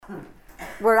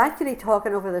we're actually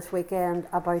talking over this weekend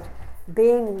about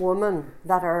being women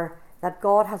that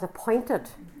God has appointed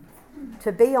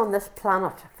to be on this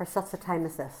planet for such a time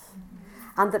as this.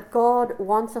 And that God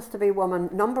wants us to be women.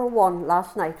 Number one,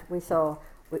 last night we saw,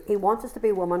 he wants us to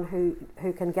be women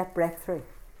who can get breakthrough.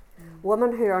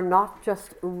 Women who are not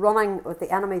just running with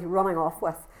the enemy's running off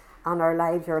with and our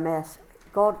lives are a mess.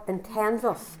 God intends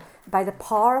us by the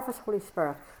power of his Holy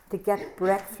Spirit to get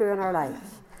breakthrough in our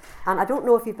lives. And I don't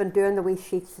know if you've been doing the wee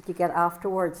sheets that you get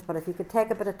afterwards, but if you could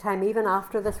take a bit of time even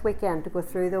after this weekend to go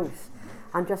through those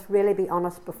and just really be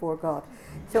honest before God.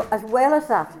 So as well as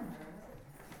that,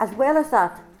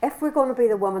 if we're going to be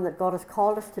the woman that God has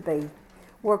called us to be,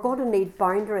 we're going to need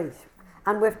boundaries.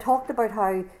 And we've talked about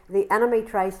how the enemy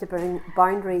tries to bring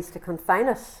boundaries to confine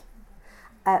us.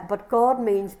 But God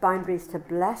means boundaries to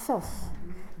bless us.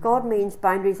 God means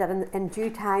boundaries that in due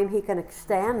time he can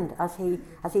extend as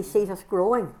he sees us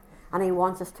growing. And he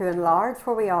wants us to enlarge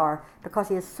where we are because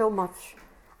he has so much.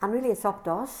 And really it's up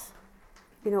to us.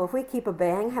 You know, if we keep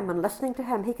obeying him and listening to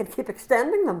him, he can keep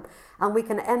extending them. And we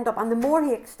can end up, and the more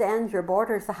he extends your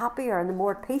borders, the happier and the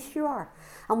more at peace you are.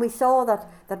 And we saw that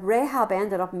Rahab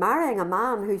ended up marrying a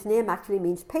man whose name actually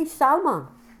means peace, Salmon.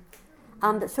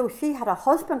 And so she had a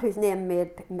husband whose name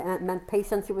meant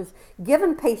peace, and she was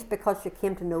given peace because she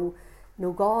came to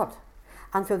know God.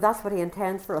 And so that's what he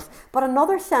intends for us. But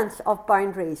another sense of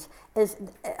boundaries is,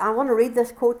 I want to read this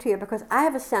quote to you because I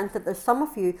have a sense that there's some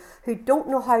of you who don't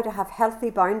know how to have healthy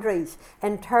boundaries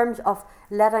in terms of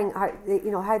letting, how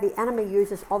the enemy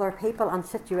uses other people and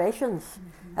situations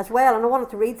as well. And I wanted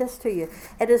to read this to you.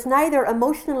 It is neither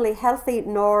emotionally healthy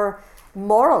nor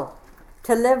moral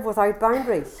to live without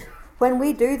boundaries. When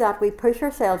we do that, we push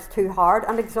ourselves too hard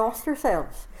and exhaust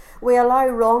ourselves. We allow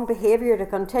wrong behaviour to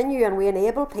continue and we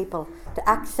enable people to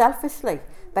act selfishly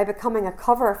by becoming a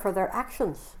cover for their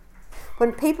actions.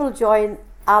 When people join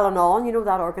Al-Anon, you know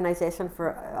that organisation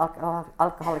for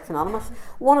Alcoholics Anonymous,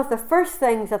 one of the first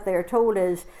things that they are told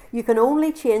is you can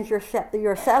only change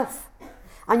yourself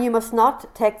and you must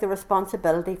not take the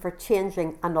responsibility for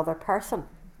changing another person,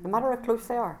 no matter how close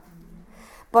they are.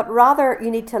 But rather you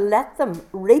need to let them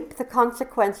reap the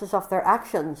consequences of their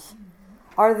actions,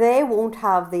 or they won't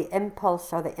have the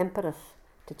impulse or the impetus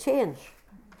to change.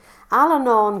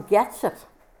 Al-Anon gets it.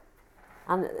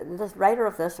 And the writer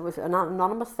of this, it was an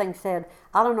anonymous thing, said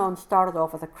Al-Anon started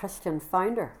off with a Christian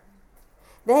founder.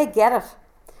 They get it.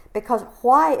 Because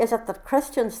why is it that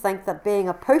Christians think that being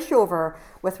a pushover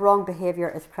with wrong behaviour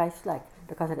is Christ-like?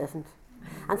 Because it isn't.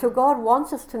 And so God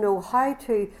wants us to know how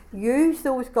to use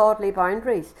those godly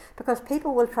boundaries, because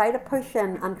people will try to push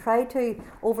in and try to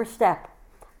overstep,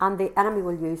 and the enemy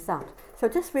will use that. So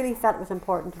just really felt it was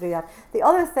important to do that. The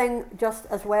other thing just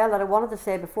as well that I wanted to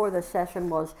say before this session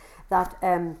was that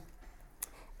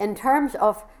in terms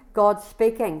of God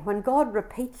speaking, when God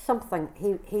repeats something,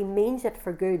 he means it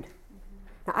for good.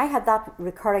 Now I had that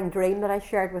recurring dream that I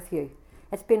shared with you.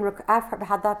 I've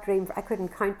had that dream, I couldn't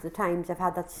count the times I've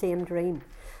had that same dream.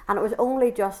 And it was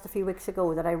only just a few weeks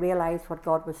ago that I realised what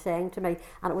God was saying to me.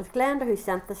 And it was Glenda who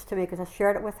sent this to me because I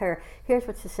shared it with her. Here's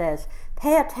what she says.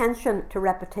 Pay attention to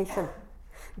repetition.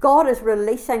 God is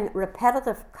releasing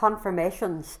repetitive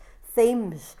confirmations,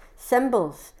 themes,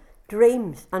 symbols,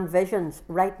 dreams and visions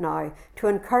right now to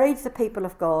encourage the people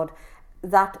of God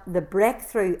that the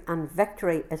breakthrough and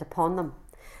victory is upon them.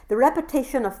 The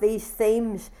repetition of these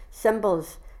themes,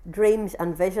 symbols, dreams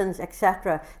and visions,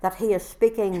 etc., that he is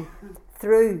speaking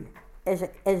through is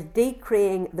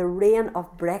decreeing the reign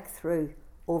of breakthrough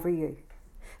over you.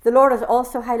 The Lord is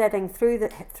also highlighting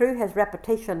through his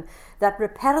repetition that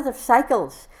repetitive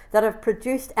cycles that have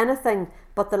produced anything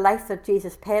but the life that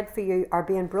Jesus paid for you are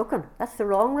being broken. That's the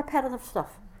wrong repetitive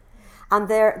stuff. And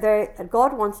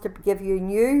God wants to give you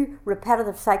new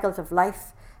repetitive cycles of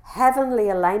life. Heavenly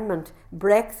alignment,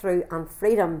 breakthrough and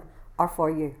freedom are for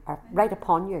you, are right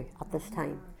upon you at this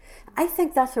time. I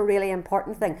think that's a really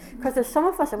important thing, because there's some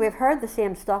of us that we've heard the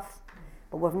same stuff,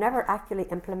 but we've never actually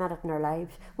implemented it in our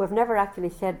lives. We've never actually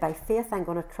said, by faith I'm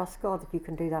going to trust God that you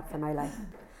can do that for my life.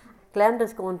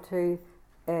 Glenda's going to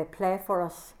play for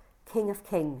us King of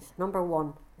Kings, number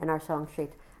 1 in our song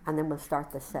sheet, and then we'll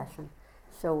start this session.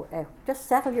 So just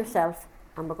settle yourself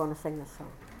and we're going to sing this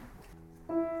song.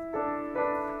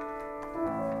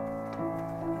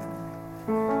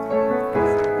 Forever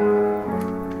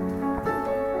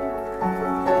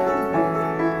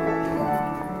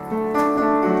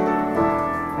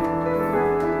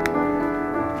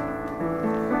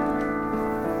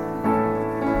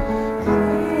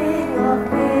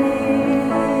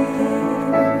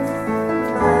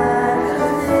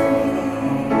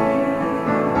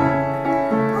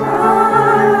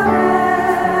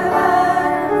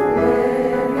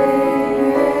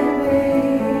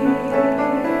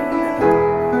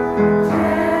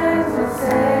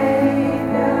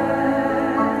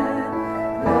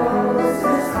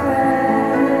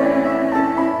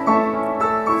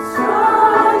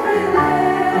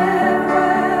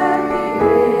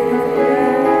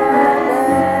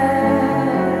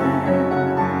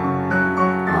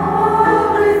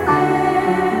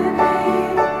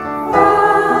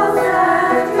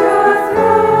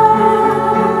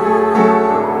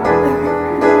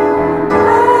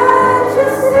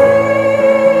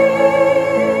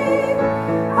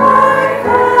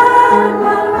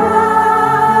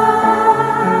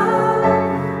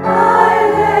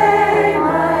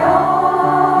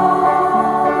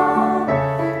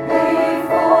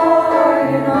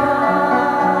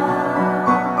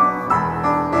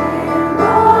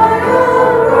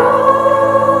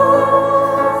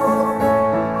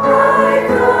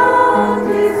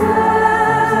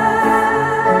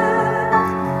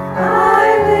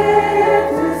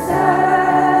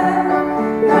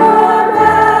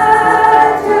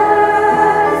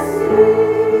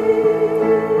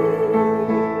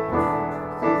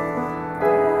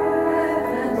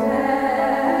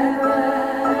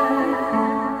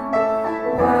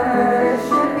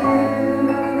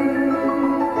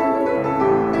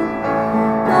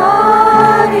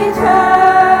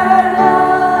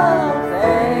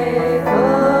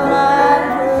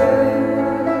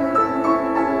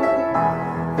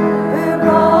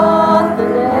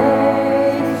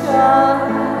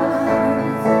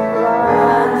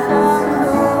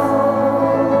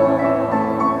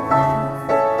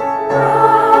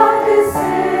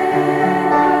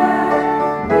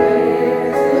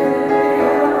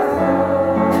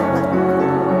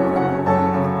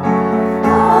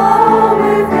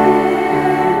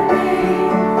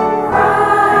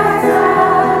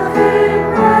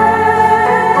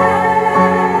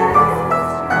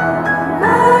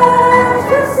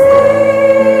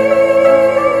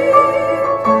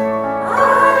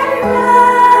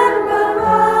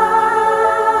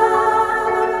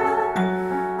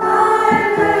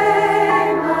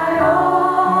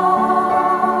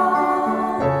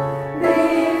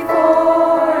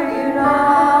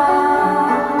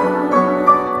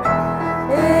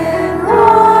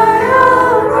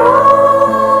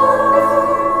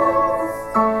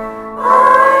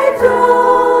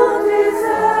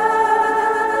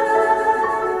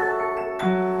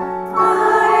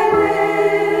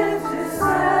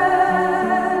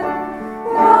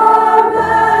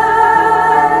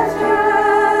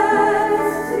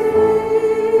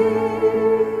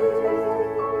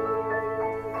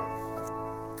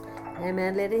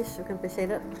ladies, you can be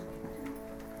seated.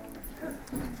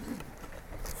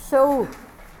 So,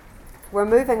 we're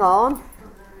moving on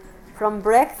from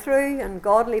breakthrough and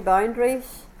godly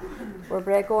boundaries.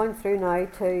 We're going through now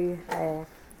to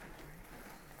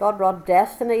God brought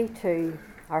destiny to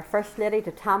our First Lady,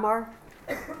 to Tamar,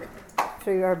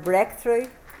 through her breakthrough.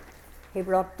 He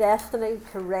brought destiny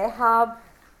to Rahab,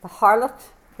 the harlot,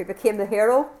 who became the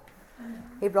hero.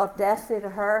 He brought destiny to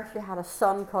her. She had a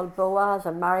son called Boaz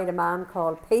and married a man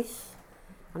called Peace.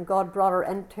 And God brought her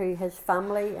into his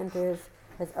family, into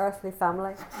his earthly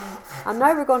family. And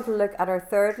now we're going to look at our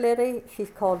third lady.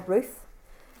 She's called Ruth.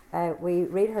 We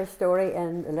read her story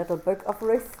in the little book of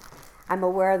Ruth. I'm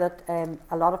aware that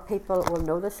a lot of people will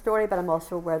know this story, but I'm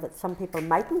also aware that some people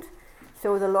mightn't.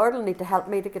 So the Lord will need to help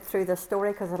me to get through this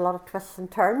story because there's a lot of twists and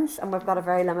turns and we've got a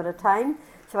very limited time.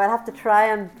 So I'll have to try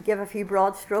and give a few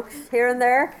broad strokes here and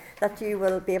there that you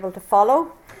will be able to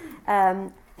follow.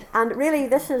 And really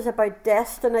this is about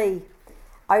destiny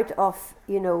out of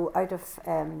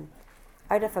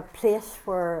a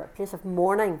place of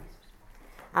mourning.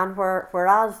 And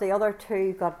whereas the other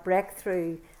two got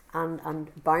breakthrough and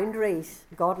boundaries,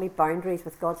 godly boundaries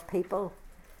with God's people,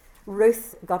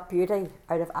 Ruth got beauty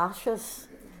out of ashes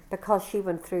because she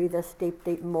went through this deep,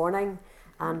 deep mourning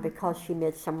and because she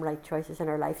made some right choices in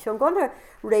her life. So I'm going to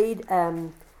read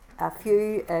a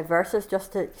few verses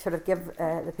just to sort of give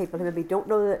the people who maybe don't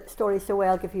know the story so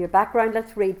well, give you a background.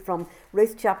 Let's read from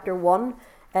Ruth chapter 1.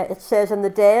 It says, "In the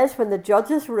days when the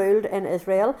judges ruled in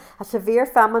Israel, a severe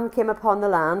famine came upon the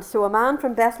land. So a man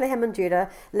from Bethlehem in Judah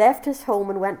left his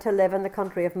home and went to live in the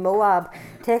country of Moab,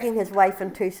 taking his wife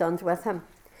and 2 sons with him.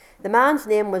 The man's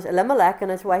name was Elimelech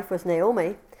and his wife was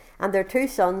Naomi, and their 2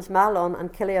 sons, Mahlon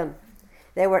and Chilion.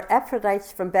 They were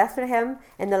Ephrathites from Bethlehem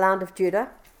in the land of Judah."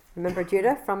 Remember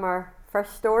Judah from our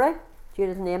first story?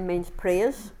 Judah's name means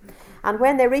praise. "And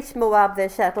when they reached Moab, they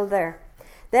settled there.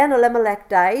 Then Elimelech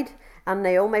died, and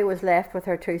Naomi was left with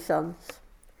her 2 sons.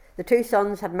 The 2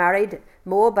 sons had married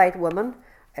Moabite women.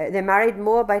 They married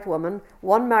Moabite women.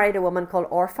 One married a woman called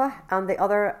Orpah, and the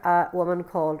other a woman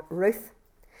called Ruth.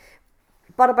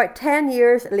 But about 10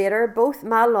 years later, both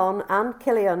Mahlon and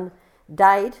Chilion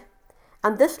died,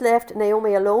 and this left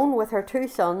Naomi alone with her 2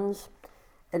 sons,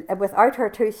 without her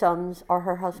 2 sons or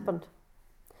her husband."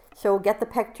 So get the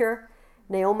picture.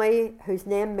 Naomi, whose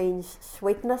name means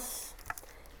sweetness,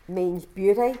 means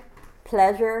beauty,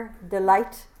 pleasure,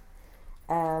 delight,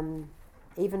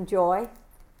 even joy.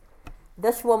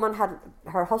 This woman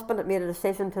her husband had made a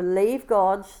decision to leave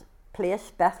God's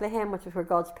place, Bethlehem, which is where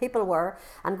God's people were,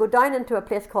 and go down into a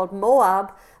place called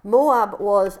Moab. Moab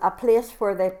was a place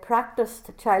where they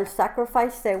practiced child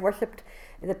sacrifice. They worshipped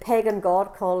the pagan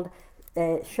god called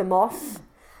Shemos,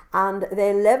 and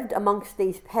they lived amongst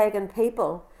these pagan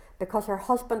people because her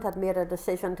husband had made a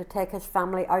decision to take his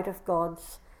family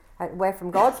away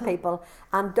from God's people.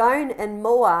 And down in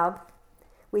Moab,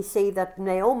 we see that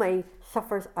Naomi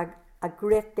suffers a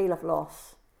great deal of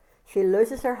loss. She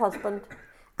loses her husband,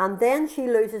 and then she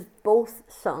loses both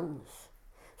sons.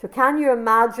 So can you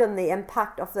imagine the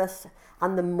impact of this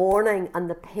and the mourning and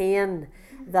the pain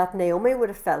that Naomi would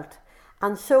have felt?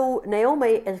 And so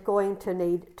Naomi is going to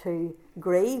need to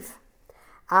grieve.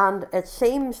 And it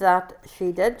seems that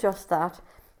she did just that.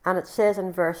 And it says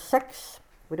in verse 6,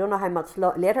 we don't know how much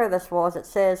later this was, it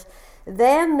says,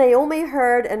 "Then Naomi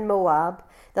heard in Moab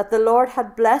that the Lord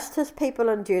had blessed his people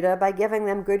in Judah by giving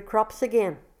them good crops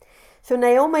again. So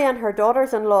Naomi and her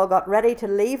daughters-in-law got ready to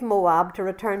leave Moab to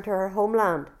return to her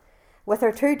homeland. With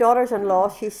her 2 daughters-in-law,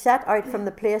 she set out from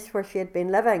the place where she had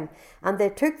been living, and they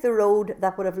took the road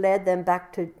that would have led them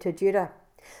back to Judah.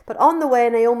 But on the way,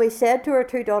 Naomi said to her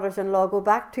 2 daughters-in-law, 'Go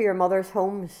back to your mother's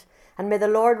homes, and may the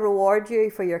Lord reward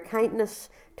you for your kindness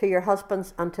to your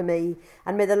husbands and to me,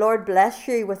 and may the Lord bless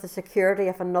you with the security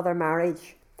of another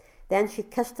marriage.' Then she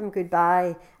kissed them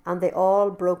goodbye, and they all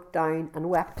broke down and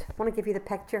wept." I want to give you the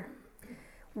picture.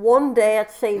 One day,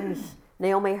 it seems,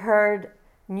 Naomi heard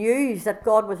news that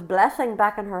God was blessing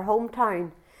back in her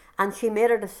hometown, and she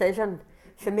made a decision.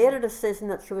 She made a decision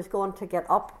that she was going to get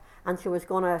up and she was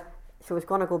going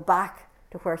to go back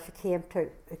to where she came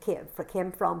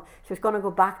from. She was going to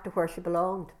go back to where she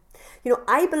belonged. You know,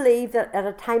 I believe that at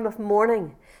a time of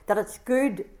mourning, that it's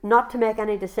good not to make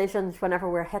any decisions whenever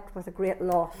we're hit with a great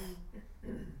loss.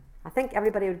 I think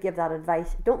everybody would give that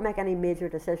advice. Don't make any major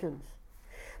decisions.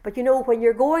 But you know, when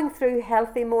you're going through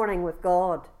healthy mourning with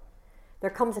God, there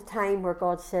comes a time where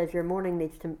God says your mourning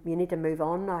you need to move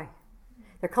on now.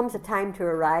 There comes a time to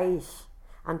arise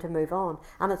and to move on.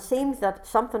 And it seems that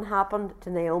something happened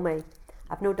to Naomi.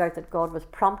 I've no doubt that God was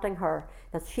prompting her,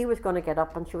 that she was going to get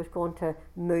up and she was going to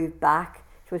move back.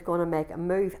 She she was going to make a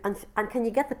move. And can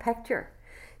you get the picture?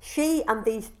 She and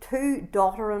these two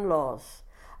daughter-in-laws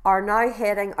are now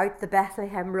heading out the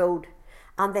Bethlehem road,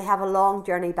 and they have a long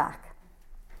journey back.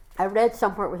 I read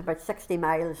somewhere it was about 60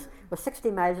 miles. Well, 60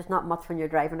 miles is not much when you're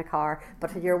driving a car,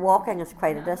 but when you're walking it's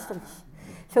quite a distance.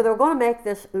 So they're going to make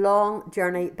this long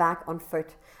journey back on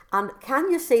foot. And can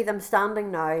you see them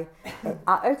standing now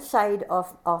outside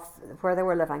of where they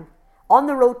were living, on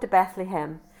the road to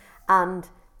Bethlehem? And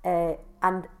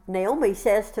Naomi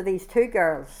says to these two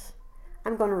girls,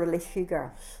 I'm going to release you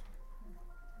girls.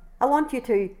 I want you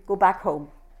to go back home.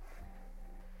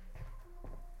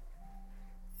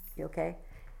 You okay?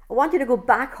 I want you to go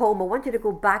back home. I want you to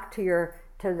go back to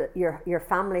your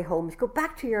family homes. Go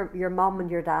back to your mum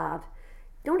and your dad.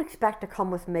 Don't expect to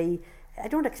come with me. I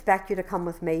don't expect you to come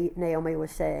with me, Naomi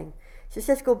was saying. She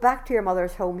says, go back to your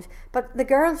mother's homes. But the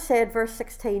girls said, verse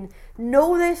 16,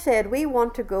 no, they said, we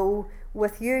want to go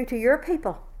with you to your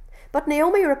people. But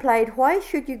Naomi replied, why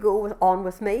should you go on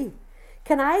with me?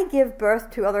 Can I give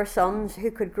birth to other sons who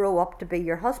could grow up to be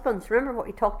your husbands? Remember what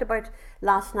we talked about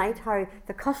last night, how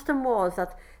the custom was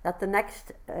that the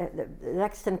next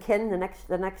in kin,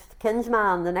 the next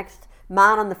kinsman, the next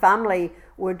man in the family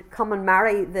would come and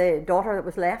marry the daughter that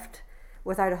was left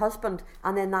without a husband,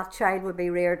 and then that child would be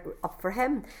reared up for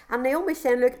him. And Naomi's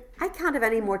saying, look, I can't have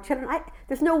any more children.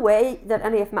 There's no way that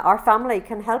any of our family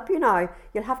can help you now.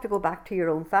 You'll have to go back to your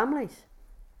own families.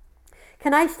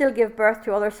 Can I still give birth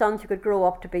to other sons who could grow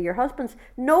up to be your husbands?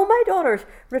 No, my daughters,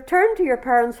 return to your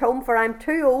parents' home, for I'm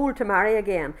too old to marry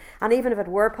again. And even if it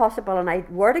were possible and I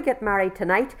were to get married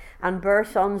tonight and bear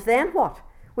sons, then what?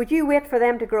 Would you wait for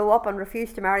them to grow up and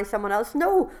refuse to marry someone else?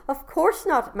 No, of course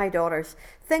not, my daughters.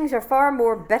 Things are far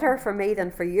more bitter for me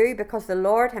than for you, because the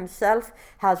Lord himself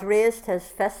has raised his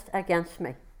fist against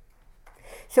me.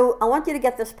 So I want you to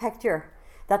get this picture,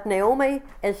 that Naomi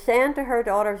is saying to her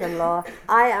daughters-in-law,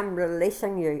 I am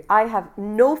releasing you. I have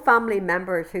no family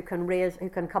members who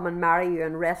can come and marry you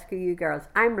and rescue you girls.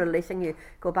 I'm releasing you.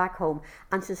 Go back home.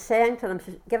 And she's saying to them,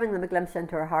 she's giving them a glimpse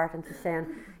into her heart, and she's saying,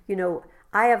 you know,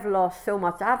 I have lost so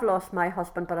much. I've lost my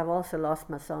husband, but I've also lost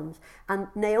my sons. And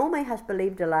Naomi has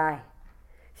believed a lie.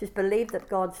 She's believed that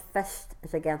God's fist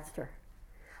is against her.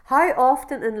 How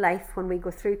often in life, when we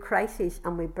go through crises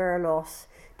and we bear loss,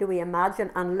 do we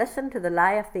imagine and listen to the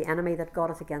lie of the enemy that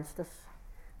God is against us?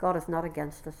 God is not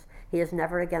against us. He is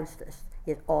never against us.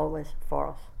 He is always for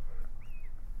us.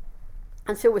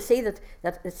 And so we see that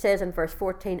it says in verse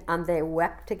 14, and they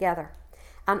wept together.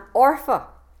 And Orpah,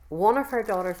 one of her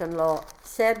daughters-in-law,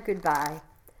 said goodbye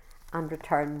and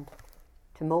returned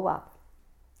to Moab.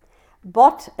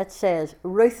 But, it says,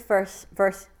 Ruth,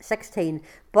 verse 16,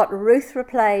 but Ruth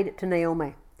replied to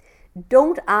Naomi,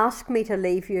 don't ask me to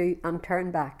leave you and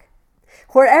turn back.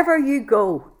 Wherever you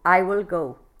go, I will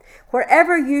go.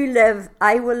 Wherever you live,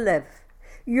 I will live.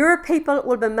 Your people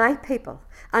will be my people,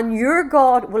 and your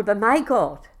God will be my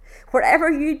God. Wherever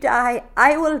you die,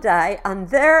 I will die, and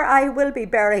there I will be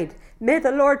buried. May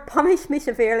the Lord punish me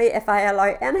severely if I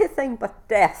allow anything but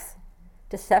death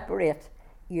to separate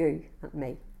you and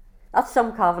me. That's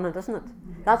some covenant, isn't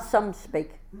it? That's some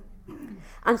speak.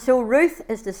 And so Ruth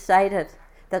has decided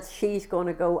that she's going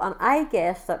to go. And I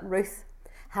guess that Ruth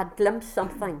had glimpsed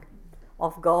something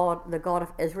of God, the God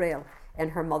of Israel, in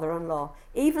her mother-in-law.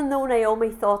 Even though Naomi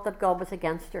thought that God was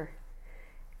against her,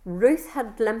 Ruth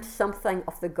had glimpsed something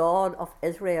of the God of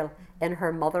Israel in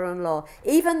her mother-in-law.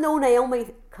 Even though Naomi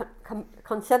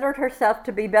considered herself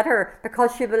to be bitter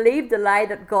because she believed the lie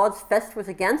that God's fist was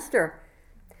against her,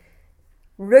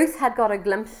 Ruth had got a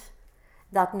glimpse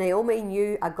that Naomi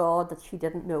knew a God that she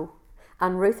didn't know.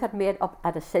 And Ruth had made up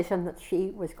a decision that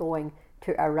she was going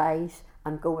to arise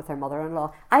and go with her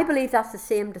mother-in-law. I believe that's the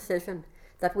same decision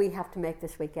that we have to make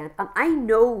this weekend. And I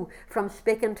know from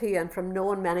speaking to you and from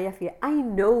knowing many of you, I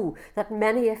know that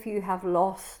many of you have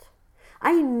lost.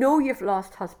 I know you've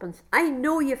lost husbands. I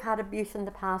know you've had abuse in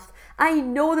the past. I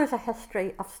know there's a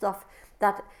history of stuff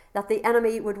that the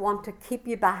enemy would want to keep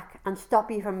you back and stop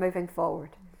you from moving forward.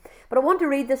 But I want to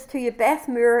read this to you. Beth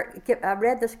Moore, I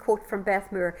read this quote from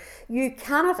Beth Moore. You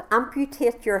cannot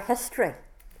amputate your history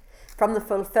from the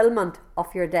fulfillment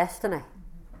of your destiny.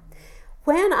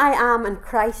 When I am in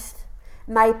Christ,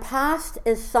 my past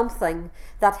is something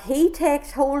that he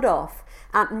takes hold of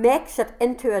and makes it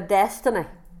into a destiny.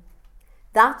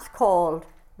 That's called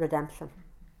redemption.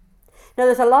 Now,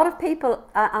 there's a lot of people,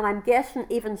 and I'm guessing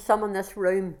even some in this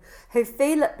room, who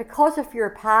feel that because of your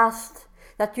past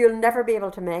that you'll never be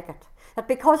able to make it. That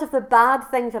because of the bad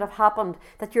things that have happened,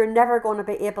 that you're never going to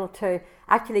be able to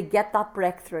actually get that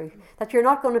breakthrough. That you're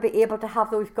not going to be able to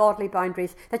have those godly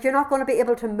boundaries. That you're not going to be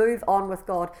able to move on with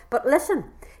God. But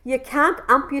listen, you can't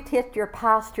amputate your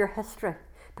past, your history,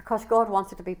 because God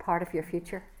wants it to be part of your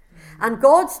future. And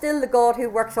God's still the God who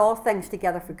works all things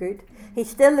together for good. He's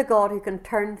still the God who can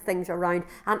turn things around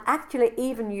and actually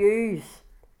even use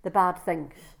the bad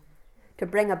things to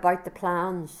bring about the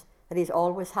plans that He's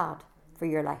always had for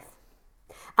your life.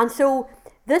 And so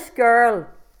this girl,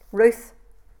 Ruth,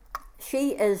 she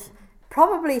is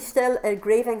probably still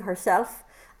grieving herself,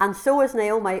 and so is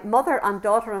Naomi, mother and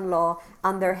daughter-in-law,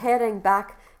 and they're heading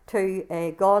back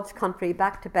to God's country,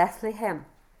 back to Bethlehem.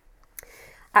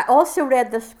 I also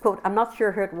read this quote. I'm not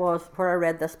sure who it was where I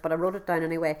read this, but I wrote it down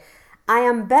anyway. I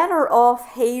am better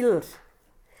off healed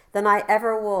than I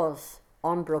ever was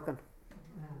unbroken.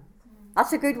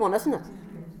 That's a good one, isn't it?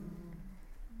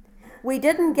 We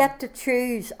didn't get to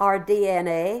choose our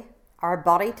DNA, our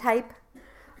body type,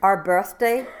 our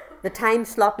birthday, the time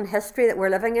slot in history that we're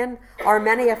living in, or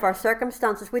many of our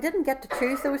circumstances. We didn't get to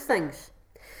choose those things.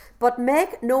 But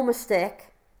make no mistake,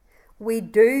 we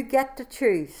do get to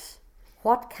choose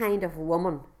what kind of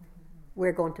woman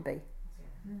we're going to be.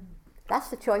 That's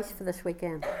the choice for this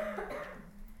weekend.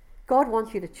 God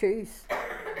wants you to choose.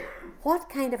 What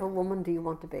kind of a woman do you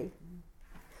want to be?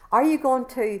 Are you going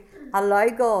to allow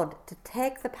God to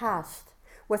take the past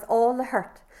with all the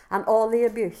hurt and all the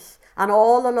abuse and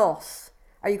all the loss?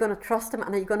 Are you going to trust Him,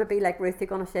 and are you going to be like Ruth? You're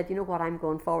going to say, you know what, I'm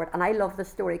going forward. And I love this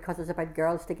story because it's about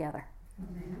girls together.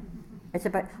 It's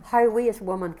about how we as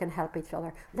women can help each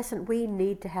other. Listen, we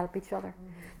need to help each other.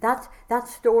 That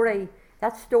story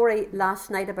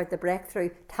last night about the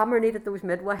breakthrough, Tamar needed those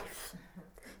midwives.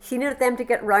 She needed them to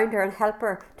get round her and help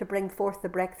her to bring forth the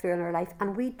breakthrough in her life.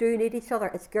 And we do need each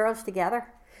other. It's girls together.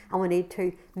 And we need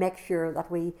to make sure that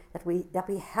we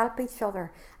help each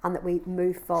other and that we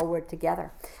move forward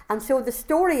together. And so the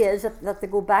story is that they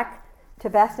go back to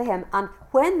Bethlehem. And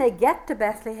when they get to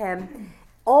Bethlehem,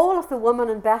 all of the women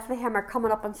in Bethlehem are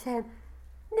coming up and saying,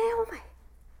 Naomi,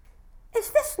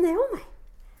 is this Naomi?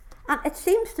 And it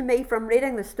seems to me from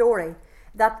reading the story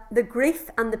that the grief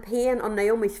and the pain on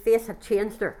Naomi's face had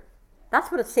changed her.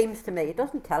 That's what it seems to me. It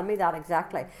doesn't tell me that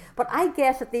exactly. But I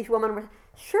guess that these women were,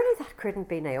 surely that couldn't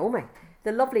be Naomi,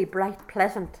 the lovely, bright,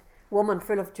 pleasant woman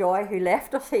full of joy who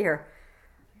left us here.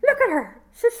 Look at her.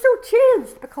 She's so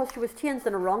changed, because she was changed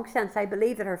in a wrong sense. I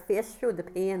believe that her face showed the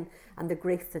pain and the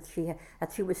grief that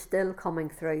she was still coming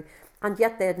through. And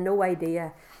yet they had no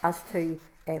idea as to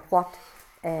what...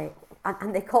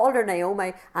 And they called her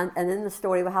Naomi, and in the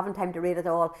story, we haven't time to read it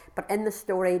all, but in the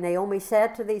story, Naomi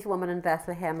said to these women in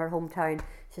Bethlehem, her hometown,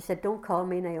 she said, don't call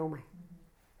me Naomi.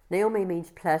 Naomi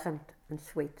means pleasant and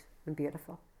sweet and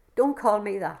beautiful. Don't call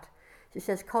me that. She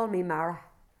says, call me Mara.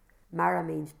 Mara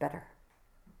means bitter.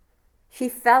 She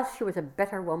felt she was a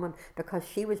bitter woman because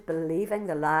she was believing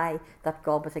the lie that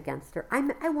God was against her.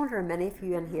 I wonder if many of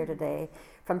you in here today,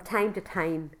 from time to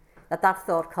time, that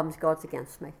thought comes, God's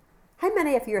against me. How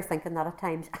many of you are thinking that at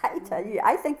times? I tell you,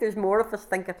 I think there's more of us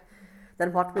think it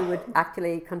than what we would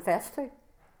actually confess to.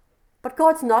 But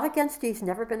God's not against you. He's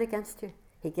never been against you.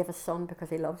 He gave His Son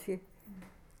because He loves you.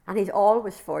 And He's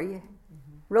always for you.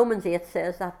 Romans 8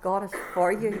 says that God is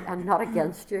for you and not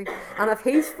against you. And if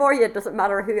He's for you, it doesn't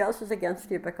matter who else is against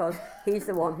you, because He's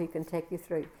the one who can take you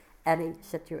through any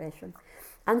situation.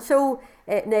 And so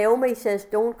Naomi says,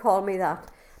 don't call me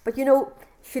that. But you know,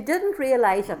 she didn't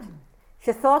realise it.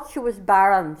 She thought she was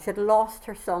barren. She'd lost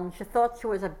her son. She thought she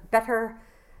was a bitter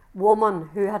woman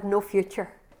who had no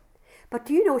future. But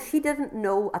do you know, she didn't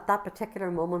know at that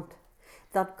particular moment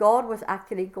that God was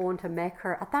actually going to make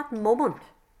her, at that moment,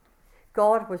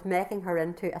 God was making her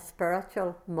into a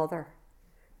spiritual mother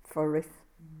for Ruth.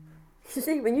 You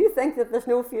see, when you think that there's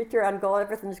no future and God,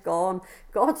 everything's gone,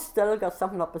 God's still got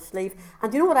something up His sleeve.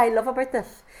 And do you know what I love about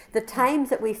this? The times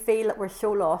that we feel that we're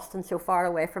so lost and so far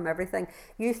away from everything,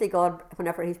 usually God,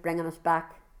 whenever He's bringing us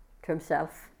back to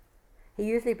Himself, He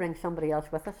usually brings somebody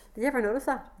else with us. Did you ever notice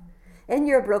that? In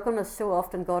your brokenness, so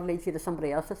often God leads you to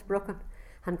somebody else that's broken.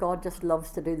 And God just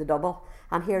loves to do the double.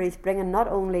 And here He's bringing not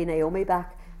only Naomi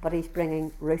back, but He's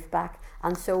bringing Ruth back.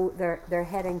 And so they're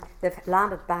heading, they've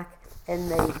landed back into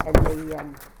the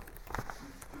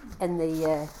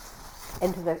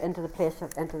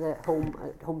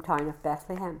hometown of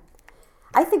Bethlehem.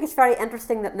 I think it's very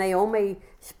interesting that Naomi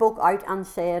spoke out and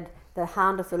said, the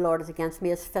hand of the Lord is against me,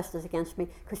 His fist is against me.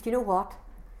 Because do you know what?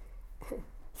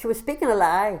 She was speaking a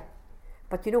lie,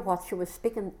 but you know what? She was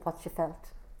speaking what she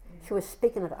felt. She was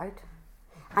speaking it out.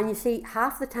 And you see,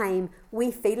 half the time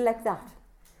we feel like that,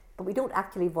 but we don't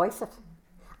actually voice it.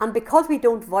 And because we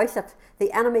don't voice it,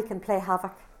 the enemy can play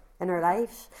havoc in our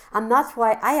lives. And that's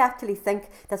why I actually think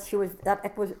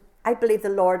I believe the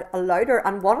Lord allowed her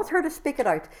and wanted her to speak it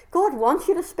out. God wants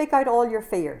you to speak out all your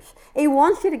fears. He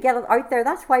wants you to get it out there.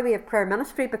 That's why we have prayer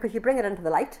ministry, because you bring it into the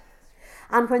light.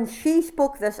 And when she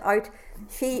spoke this out,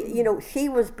 she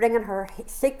was bringing her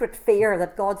secret fear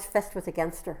that God's fist was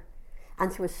against her.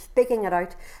 And she was speaking it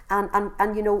out. And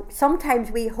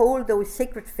sometimes we hold those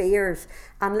secret fears.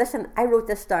 And listen, I wrote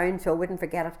this down so I wouldn't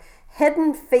forget it.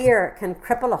 Hidden fear can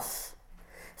cripple us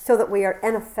so that we are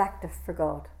ineffective for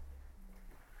God.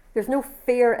 There's no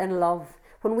fear in love.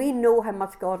 When we know how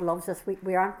much God loves us,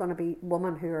 we aren't going to be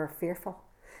women who are fearful.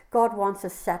 God wants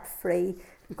us set free.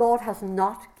 God has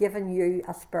not given you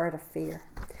a spirit of fear.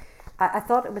 I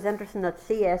thought it was interesting that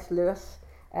C.S. Lewis,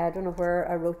 I don't know where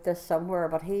I wrote this somewhere,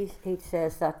 but he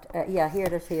says that, here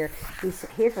it is here.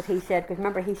 Here's what he said, because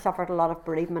remember he suffered a lot of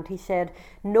bereavement. He said,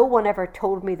 "No one ever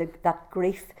told me that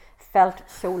grief felt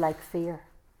so like fear.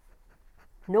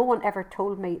 No one ever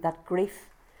told me that grief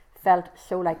felt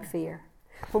so like fear."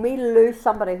 When we lose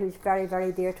somebody who's very,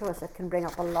 very dear to us, it can bring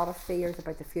up a lot of fears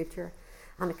about the future,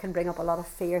 and it can bring up a lot of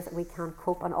fears that we can't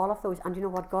cope, and all of those. And you know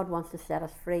what? God wants to set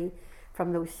us free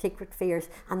from those secret fears,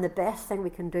 and the best thing we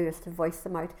can do is to voice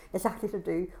them out, is actually to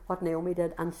do what Naomi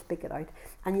did and speak it out.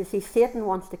 And you see, Satan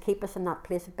wants to keep us in that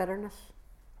place of bitterness.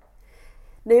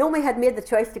 Naomi had made the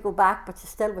choice to go back, but she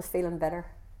still was feeling bitter,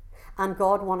 and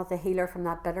God wanted to heal her from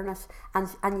that bitterness.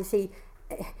 And you see,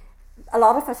 a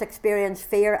lot of us experience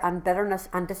fear and bitterness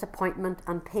and disappointment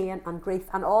and pain and grief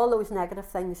and all those negative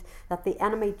things that the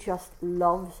enemy just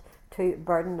loves to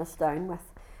burden us down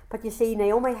with. But you see,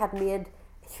 Naomi had made,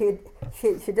 she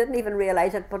didn't even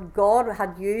realise it, but God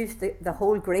had used the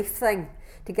whole grief thing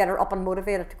to get her up and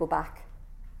motivated to go back.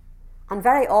 And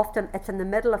very often it's in the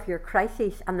middle of your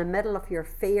crises and the middle of your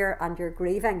fear and your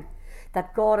grieving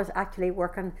that God is actually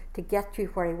working to get you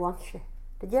where he wants you.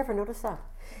 Did you ever notice that?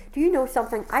 Do you know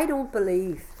something? I don't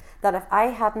believe that if I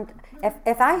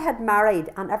had married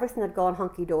and everything had gone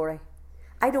hunky-dory,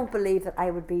 I don't believe that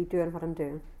I would be doing what I'm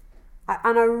doing.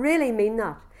 And I really mean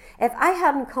that. If I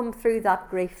hadn't come through that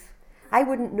grief, I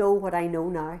wouldn't know what I know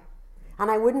now.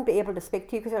 And I wouldn't be able to speak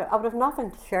to you because I would have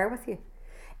nothing to share with you.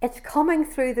 It's coming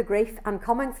through the grief and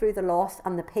coming through the loss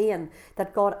and the pain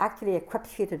that God actually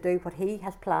equips you to do what he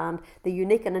has planned, the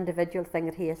unique and individual thing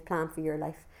that he has planned for your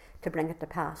life, to bring it to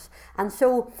pass. And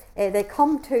so they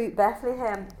come to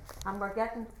Bethlehem,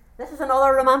 and this is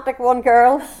another romantic one,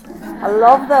 girls. I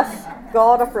love this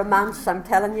God of romance, I'm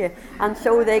telling you. And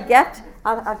so they get,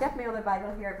 I'll get my other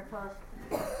Bible here because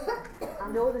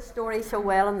I know the story so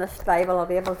well in this Bible. I'll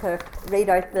be able to read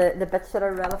out the bits that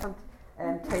are relevant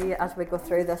to you as we go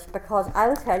through this, because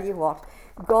I'll tell you what,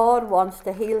 God wants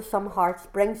to heal some hearts,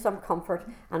 bring some comfort,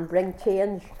 and bring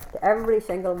change to every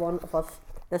single one of us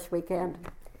this weekend.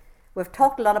 We've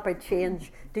talked a lot about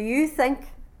change. Do you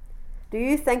think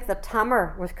that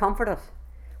Tamar was comforted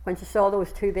when she saw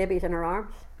those two babies in her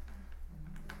arms?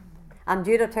 And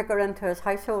Judah took her into his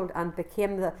household and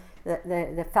became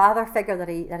the father figure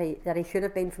that he should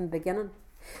have been from the beginning.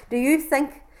 Do you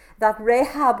think that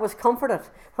Rahab was comforted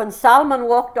when Salmon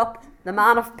walked up, the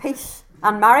man of peace,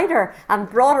 and married her and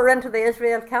brought her into the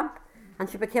Israel camp, and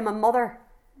she became a mother?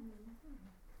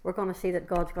 We're going to see that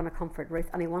God's going to comfort Ruth,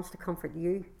 and he wants to comfort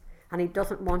you. And he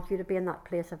doesn't want you to be in that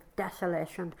place of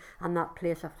desolation and that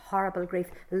place of horrible grief,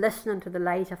 listening to the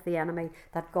lies of the enemy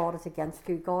that God is against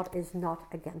you. God is not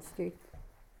against you.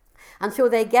 And so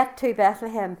they get to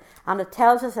Bethlehem, and it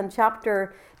tells us in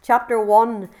chapter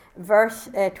 1, verse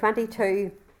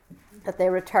 22, that they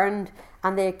returned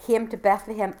and they came to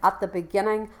Bethlehem at the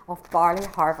beginning of barley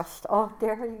harvest. Oh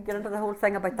dear, you get into the whole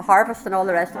thing about the harvest and all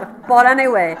the rest of it. But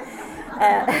anyway,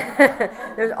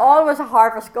 there's always a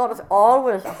harvest. God is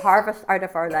always a harvest out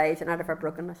of our lives and out of our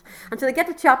brokenness. And so they get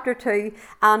to chapter 2,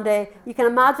 and you can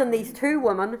imagine these two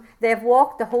women. They've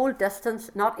walked the whole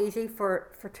distance, not easy for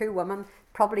two women,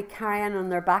 probably carrying on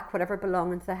their back whatever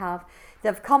belongings they have.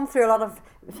 They've come through a lot of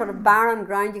sort of barren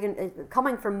ground.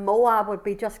 Coming from Moab would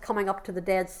be just coming up to the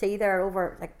Dead Sea there,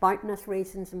 over like mountainous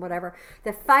regions and whatever.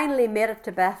 They finally made it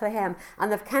to Bethlehem,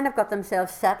 and they've kind of got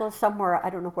themselves settled somewhere. I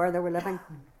don't know where they were living,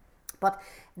 but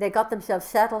they got themselves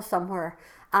settled somewhere.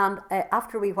 And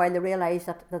after a wee while, they realised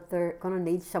that they're going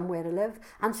to need somewhere to live.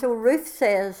 And so Ruth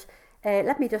says,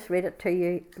 let me just read it to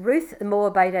you. Ruth the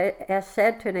Moabite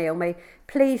said to Naomi,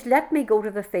 "Please let me go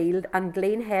to the field and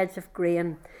glean heads of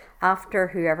grain after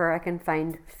whoever I can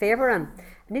find favour in."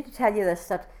 I need to tell you this,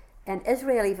 that in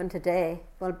Israel even today,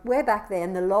 well, way back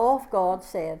then, the law of God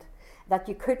said that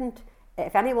you couldn't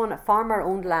if anyone, a farmer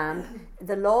owned land,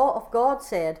 the law of God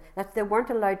said that they weren't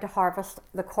allowed to harvest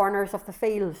the corners of the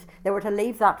fields. They were to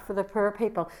leave that for the poor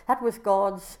people. That was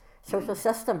God's social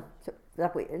system. So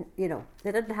that we, you know,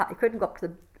 they didn't have, you couldn't go up to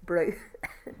the brew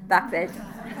back then.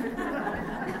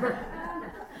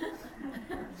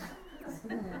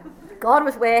 God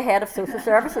was way ahead of social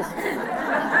services.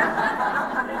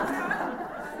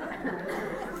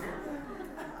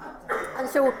 And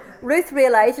so Ruth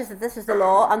realises that this is the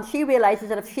law, and she realises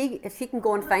that if she can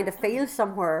go and find a field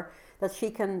somewhere, that she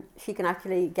can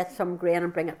actually get some grain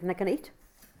and bring it and they can eat.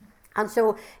 And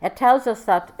so it tells us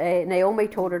that Naomi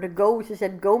told her to go. She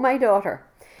said, "Go, my daughter."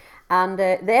 And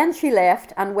then she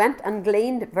left and went and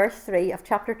gleaned, verse 3 of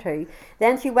chapter 2.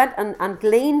 Then she went and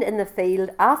gleaned in the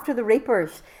field after the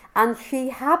reapers, and she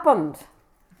happened,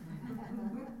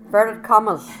 inverted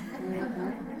commas,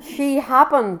 she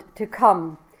happened to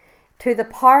come to the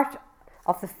part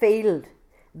of the field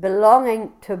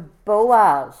belonging to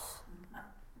Boaz.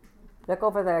 Look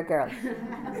over there, girls.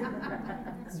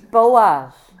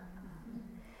 Boaz.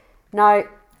 Now,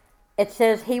 it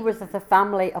says he was of the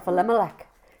family of Elimelech.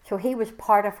 So he was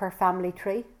part of her family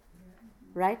tree,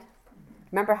 right?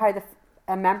 Remember how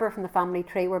a member from the family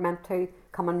tree were meant to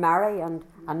come and marry and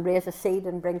raise a seed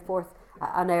and bring forth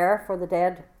an heir for the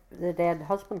dead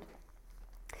husband.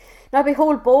 Now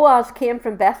behold, Boaz came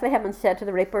from Bethlehem and said to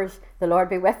the reapers, "The Lord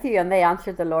be with you." And they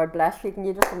answered, "The Lord bless you." Can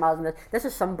you just imagine that? This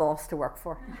is some boss to work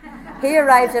for. He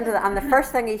arrives into and the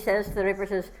first thing he says to the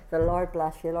reapers is, "The Lord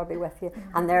bless you, the Lord be with you."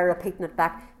 And they're repeating it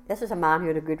back. This is a man who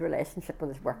had a good relationship with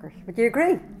his workers. Would you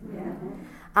agree? Yeah.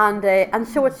 And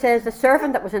so it says, the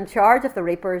servant that was in charge of the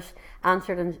reapers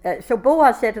answered, and so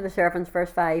Boaz said to the servants,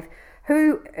 verse 5,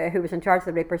 who was in charge of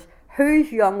the reapers,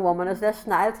 "Whose young woman is this?"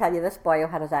 Now I'll tell you, this boy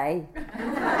had his eye.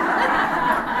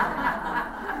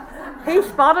 He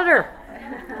spotted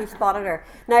her.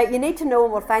 Now you need to know,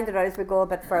 and we'll find it out as we go a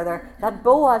bit further, that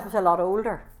Boaz was a lot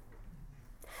older.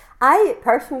 I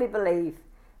personally believe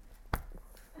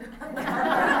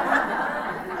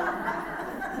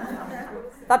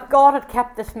that God had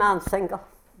kept this man single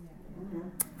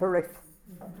for Ruth.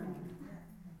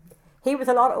 He was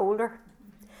a lot older,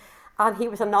 and he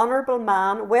was an honourable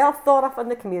man, well thought of in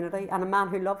the community, and a man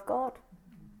who loved God.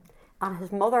 And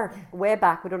his mother, way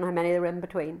back, we don't know how many there were in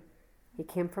between, he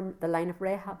came from the line of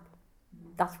Rahab.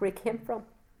 That's where he came from.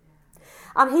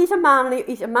 And he's a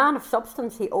man of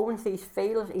substance. He owns these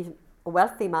fields. He's a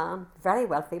wealthy man, very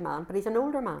wealthy man, but he's an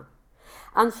older man.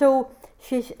 And so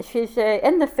she's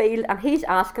in the field, and he's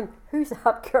asking, "Who's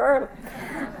that girl?"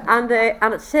 and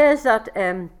it says that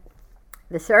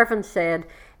the servant said,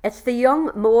 "It's the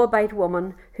young Moabite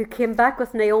woman who came back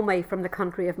with Naomi from the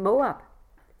country of Moab."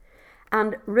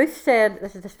 And Ruth said,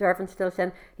 this is the servant still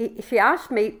saying, she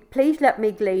asked me, "Please let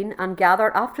me glean and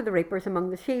gather after the reapers among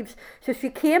the sheaves." So she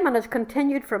came and has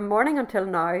continued from morning until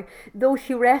now, though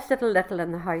she rested a little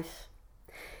in the house.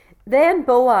 Then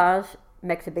Boaz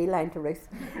makes a beeline to Ruth.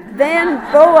 Then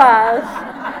Boaz,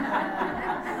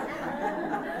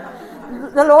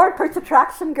 the Lord puts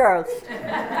attraction, girls.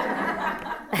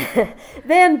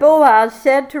 Then Boaz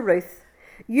said to Ruth,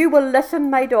 "You will listen,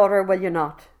 my daughter, will you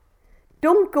not?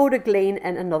 Don't go to glean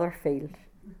in another field,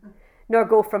 nor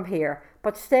go from here,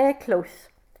 but stay close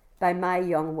by my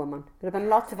young woman." There have been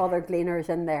lots of other gleaners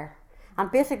in there.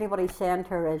 And basically what he's saying to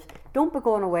her is, don't be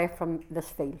going away from this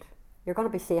field. You're going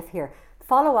to be safe here.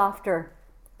 Follow after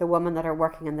the women that are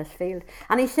working in this field.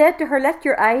 And he said to her, "Let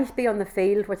your eyes be on the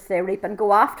field which they reap, and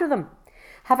go after them.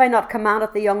 Have I not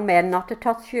commanded the young men not to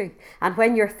touch you? And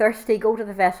when you're thirsty, go to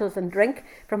the vessels and drink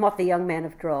from what the young men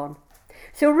have drawn."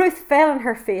 So Ruth fell on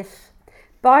her face,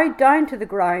 bowed down to the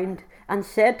ground, and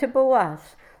said to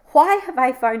Boaz, "Why have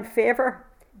I found favour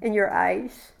in your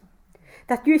eyes,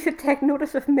 that you should take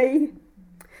notice of me,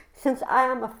 since I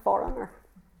am a foreigner?"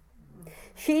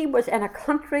 She was in a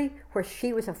country where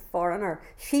she was a foreigner.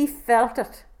 She felt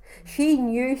it. She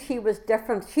knew she was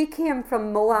different. She came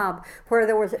from Moab, where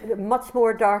there was much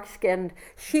more dark-skinned.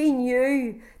 She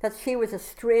knew that she was a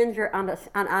stranger and a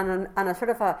sort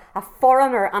of a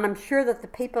foreigner, and I'm sure that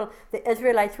the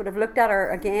Israelites would have looked at her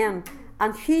again,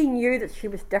 and she knew that she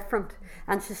was different.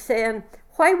 And she's saying,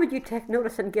 "Why would you take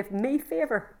notice and give me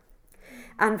favour?"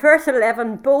 And verse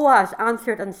 11, Boaz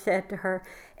answered and said to her,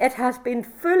 "It has been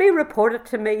fully reported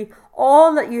to me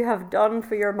all that you have done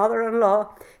for your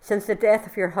mother-in-law since the death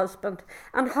of your husband,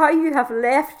 and how you have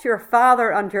left your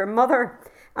father and your mother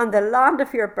and the land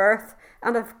of your birth,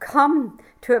 and have come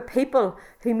to a people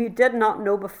whom you did not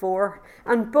know before."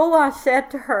 And Boaz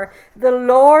said to her, "The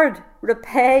Lord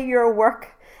repay your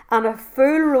work, and a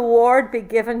full reward be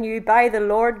given you by the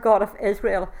Lord God of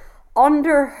Israel,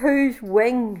 under whose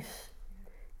wings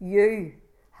you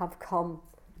have come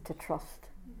to trust.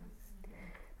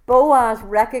 Boaz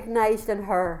recognized in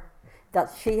her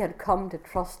that she had come to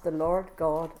trust the Lord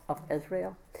God of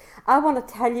Israel. I want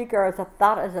to tell you, girls, that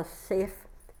that is a safe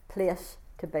place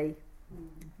to be.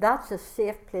 That's a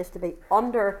safe place to be,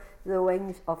 under the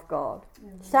wings of God.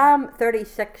 Psalm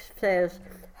 36 says,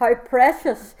 how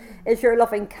precious is your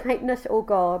loving kindness, O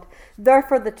God.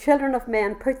 Therefore the children of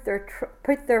men put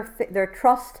their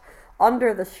trust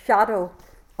under the shadow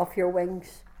of your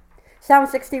wings. Psalm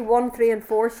 61, 3 and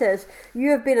 4 says,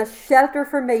 you have been a shelter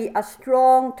for me, a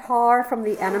strong tower from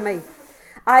the enemy.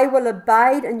 I will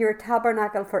abide in your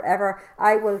tabernacle forever.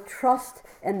 I will trust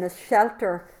in the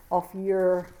shelter of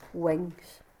your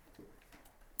wings.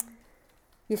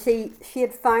 You see, she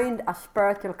had found a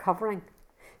spiritual covering.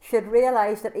 She had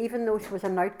realised that even though she was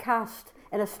an outcast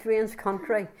in a strange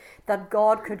country, that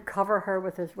God could cover her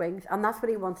with his wings. And that's what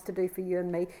he wants to do for you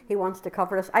and me. He wants to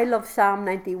cover us. I love Psalm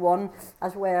 91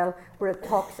 as well, where it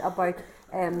talks about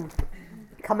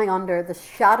coming under the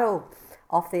shadow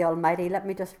of the Almighty. Let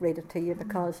me just read it to you,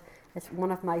 because it's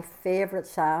one of my favourite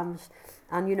psalms.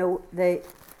 And you know, I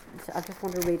just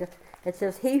want to read it. It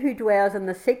says, he who dwells in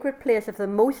the secret place of the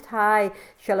Most High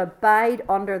shall abide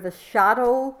under the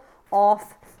shadow of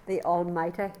the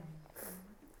Almighty.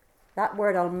 That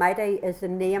word Almighty is the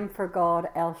name for God,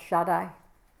 El Shaddai.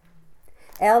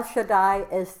 El Shaddai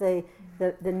is the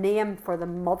name for the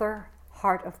mother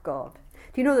heart of God.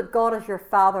 Do you know that God is your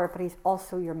father, but he's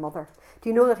also your mother? Do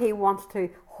you know that he wants to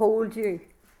hold you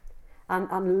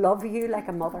and love you like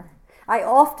a mother? I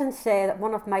often say that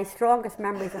one of my strongest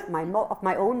memories of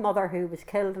my own mother, who was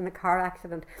killed in a car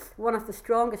accident, one of the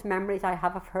strongest memories I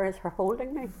have of her is her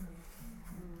holding me.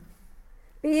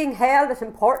 Being held is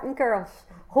important, girls.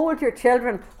 Hold your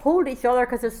children, hold each other,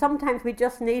 because sometimes we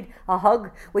just need a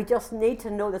hug. We just need to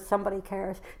know that somebody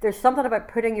cares. There's something about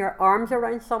putting your arms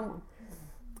around someone.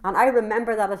 And I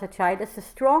remember that as a child. It's the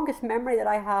strongest memory that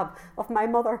I have of my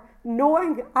mother,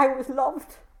 knowing I was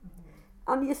loved.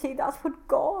 And you see, that's what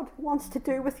God wants to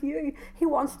do with you. He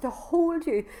wants to hold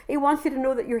you. He wants you to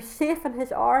know that you're safe in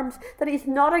his arms, that he's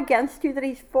not against you, that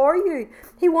he's for you.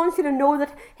 He wants you to know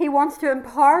that he wants to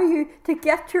empower you to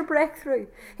get your breakthrough.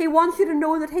 He wants you to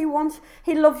know that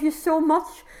he loves you so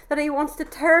much that he wants to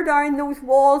tear down those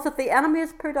walls that the enemy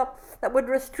has put up that would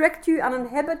restrict you and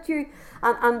inhibit you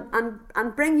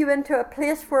and bring you into a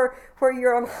place where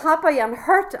you're unhappy and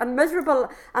hurt and miserable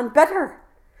and bitter.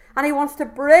 And he wants to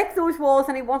break those walls,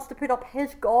 and he wants to put up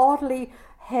his godly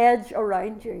hedge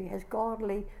around you, his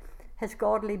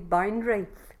godly boundary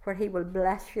where he will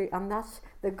bless you. And that's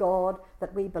the God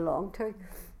that we belong to.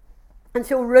 And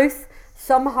so Ruth,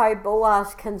 somehow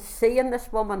Boaz can see in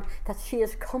this woman that she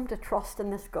has come to trust in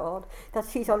this God, that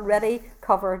she's already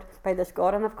covered by this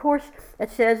God. And of course,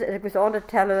 it says, it was on to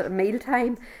tell her at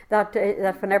mealtime that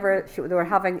whenever they were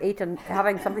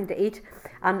having something to eat,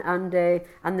 and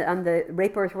the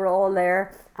reapers were all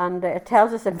there, and it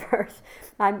tells us in verse,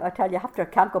 I tell you, I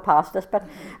can't go past this, but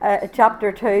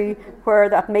chapter 2, where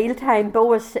at mealtime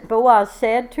Boaz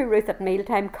said to Ruth at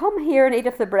mealtime, come here and eat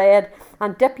of the bread,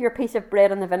 and dip your piece of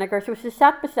bread in the vinegar. So she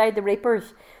sat beside the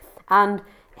reapers, and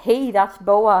he, that's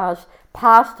Boaz,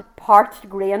 passed parched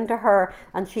grain to her,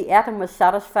 and she ate and was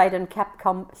satisfied and kept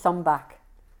some back.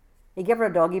 He gave her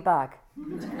a doggy bag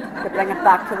to bring it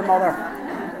back to the mother.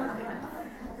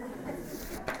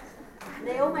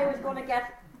 Naomi was going to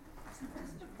get...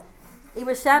 He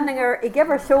was sending her... He gave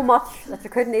her so much that she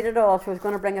couldn't eat it all, so he was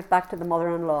going to bring it back to the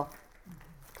mother-in-law.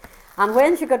 And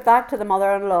when she got back to the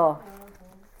mother-in-law,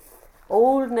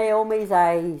 old Naomi's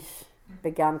eyes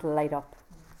began to light up.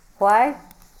 Why?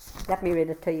 Let me read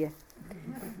it to you.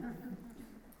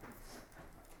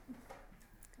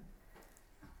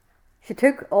 She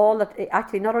took all that.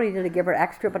 Actually, not only did he give her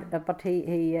extra, but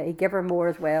he gave her more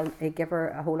as well. He gave her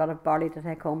a whole lot of barley to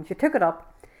take home. She took it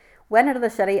up, went into the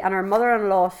city, and her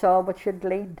mother-in-law saw what she had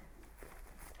gleaned.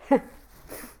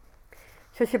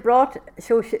 So she brought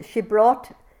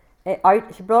it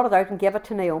out and gave it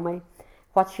to Naomi,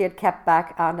 what she had kept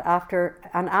back, and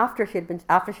after she'd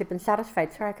been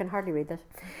satisfied. Sorry, I can hardly read this.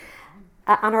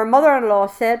 And her mother-in-law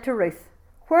said to Ruth,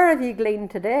 "Where have you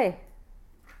gleaned today?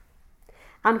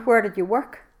 And where did you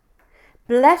work?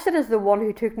 Blessed is the one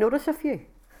who took notice of you."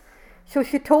 So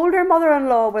she told her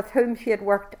mother-in-law with whom she had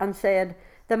worked, and said,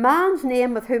 "The man's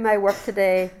name with whom I work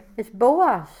today is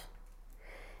Boaz."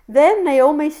 Then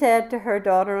Naomi said to her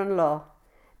daughter-in-law,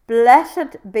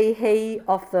 "Blessed be he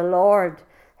of the Lord,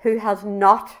 who has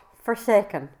not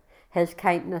forsaken his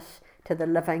kindness to the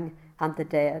living and the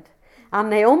dead."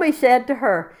 And Naomi said to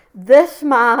her, "This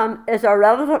man is a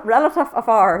relative of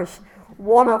ours,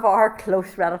 one of our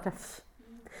close relatives."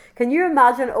 Can you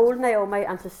imagine old Naomi,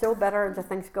 and she's so bitter and she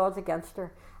thinks God's against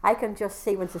her? I can just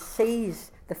see when she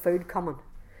sees the food coming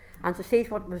and she sees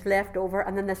what was left over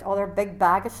and then this other big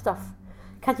bag of stuff.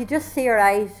 Can't you just see her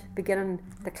eyes beginning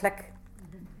to click?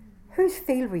 Whose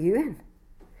field were you in?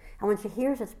 And when she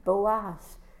hears it's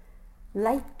Boaz,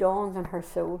 light dawns on her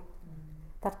soul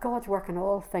that God's working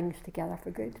all things together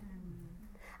for good.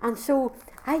 And so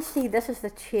I see this as the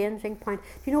changing point.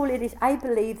 You know, ladies, I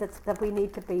believe that we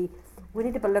need to be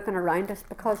looking around us,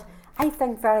 because I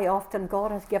think very often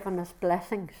God has given us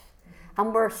blessings.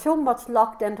 And we're so much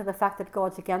locked into the fact that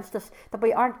God's against us that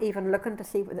we aren't even looking to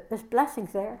see there's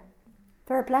blessings there.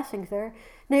 There are blessings there.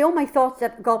 Naomi thought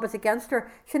that God was against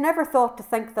her. She never thought to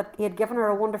think that he had given her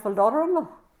a wonderful daughter-in-law.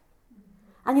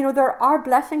 And you know, there are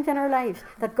blessings in our lives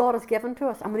that God has given to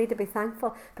us, and we need to be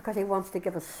thankful because he wants to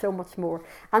give us so much more.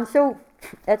 And so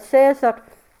it says that,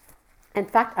 in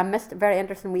fact, I missed a very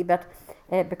interesting wee bit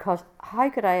because how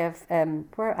could I have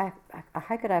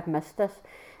missed this?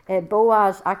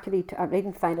 Boaz actually, I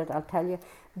didn't find it, I'll tell you.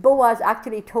 Boaz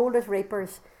actually told his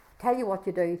reapers, tell you what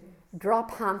you do,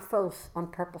 drop handfuls on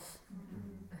purpose.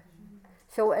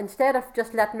 So instead of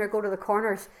just letting her go to the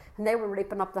corners and they were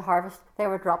reaping up the harvest, they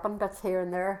were dropping bits here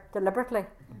and there deliberately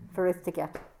for Ruth to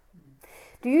get.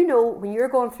 Do you know, when you're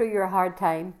going through your hard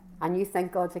time and you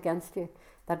think God's against you,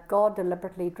 that God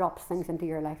deliberately drops things into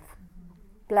your life?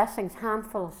 Blessings,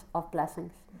 handfuls of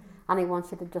blessings. And he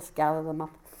wants you to just gather them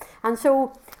up. And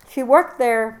so she worked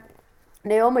there.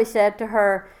 Naomi said to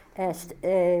her,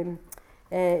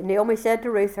 Naomi said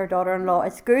to Ruth, her daughter-in-law,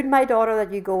 it's good, my daughter,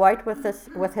 that you go out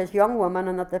with his young woman,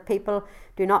 and that the people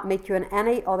do not meet you in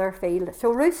any other field.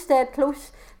 So Ruth stayed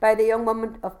close by the young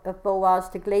woman of Boaz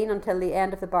to glean until the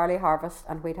end of the barley harvest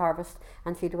and wheat harvest,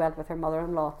 and she dwelt with her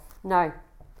mother-in-law. Now, I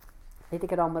need to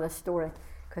get on with this story,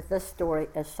 because this story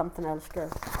is something else,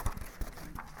 girls.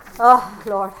 Oh,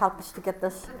 Lord, help us to get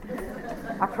this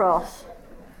across.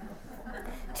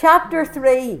 Chapter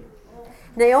 3.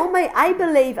 Naomi, I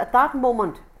believe at that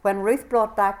moment when Ruth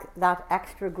brought back that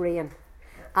extra grain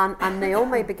and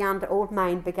Naomi old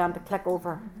mind began to click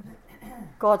over.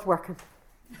 God's working.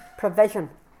 Provision.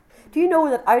 Do you know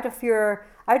that out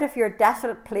of your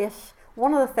desolate place,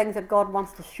 one of the things that God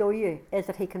wants to show you is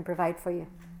that he can provide for you.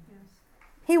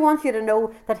 He wants you to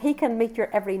know that he can meet your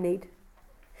every need.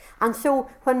 And so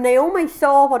when Naomi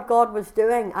saw what God was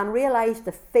doing and realised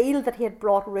the field that he had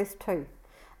brought Ruth to,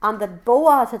 and that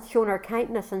Boaz had shown her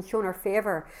kindness and shown her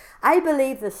favour, I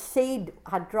believe the seed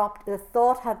had dropped, the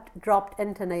thought had dropped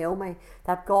into Naomi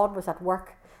that God was at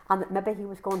work and that maybe he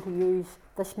was going to use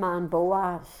this man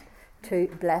Boaz to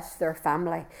bless their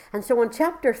family. And so in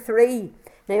chapter 3,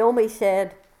 Naomi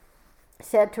said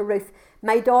to Ruth,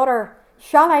 my daughter,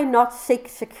 shall I not seek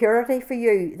security for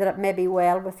you, that it may be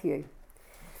well with you?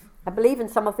 I believe in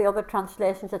some of the other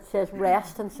translations it says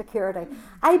rest and security.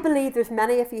 I believe there's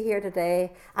many of you here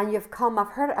today, and you've come,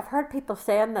 I've heard people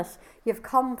saying this, you've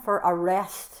come for a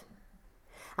rest.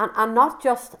 And not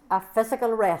just a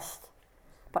physical rest,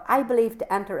 but I believe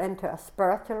to enter into a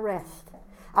spiritual rest.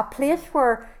 A place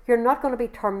where you're not going to be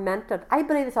tormented. I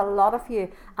believe there's a lot of you,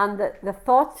 and the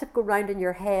thoughts that go round in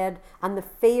your head, and the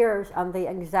fears, and the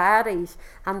anxieties,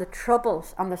 and the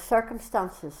troubles, and the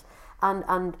circumstances,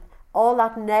 and all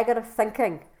that negative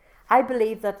thinking. I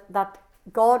believe that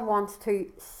God wants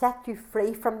to set you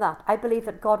free from that. I believe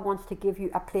that God wants to give you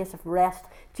a place of rest.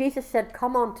 Jesus said,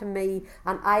 come unto me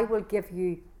and I will give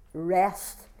you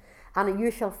rest. And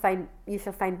you shall find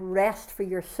rest for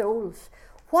your souls.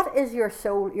 What is your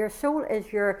soul? Your soul is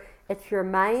it's your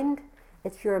mind,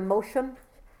 it's your emotion,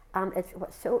 and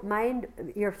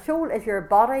your soul is your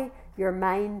body, your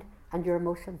mind, and your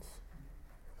emotions.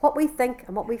 What we think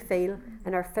and what we feel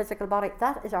in our physical body,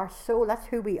 that is our soul. That's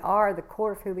who we are, the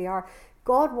core of who we are.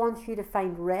 God wants you to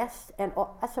find rest, and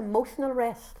that's emotional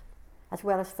rest as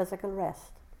well as physical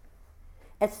rest.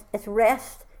 It's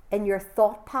rest in your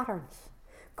thought patterns.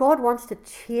 God wants to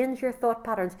change your thought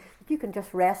patterns. You can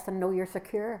just rest and know you're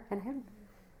secure in him.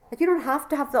 That you don't have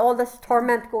to have all this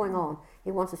torment going on. He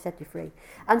wants to set you free.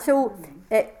 And so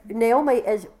Naomi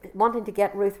is wanting to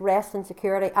get Ruth rest and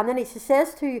security. And then she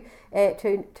says to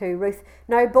Ruth,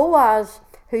 now Boaz,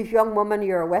 whose young woman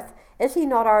you're with, is he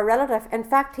not our relative? In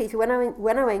fact, he's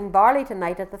winnowing barley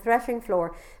tonight at the threshing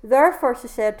floor. Therefore, she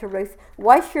said to Ruth,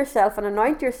 wash yourself and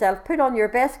anoint yourself, put on your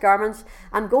best garments,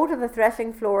 and go to the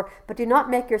threshing floor, but do not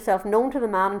make yourself known to the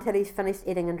man until he's finished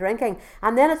eating and drinking.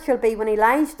 And then it shall be when he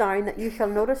lies down that you shall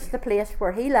notice the place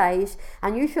where he lies,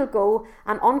 and you shall go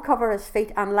and uncover his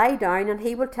feet and lie down, and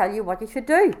he will tell you what you should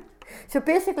do. So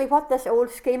basically what this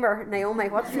old schemer, Naomi,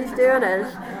 what she's doing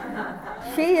is,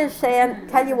 she is saying,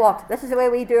 tell you what, this is the way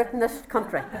we do it in this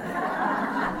country.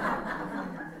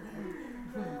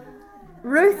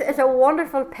 Ruth is a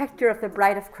wonderful picture of the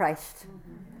bride of Christ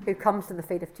who comes to the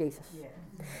feet of Jesus.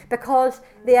 Because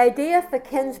the idea of the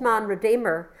kinsman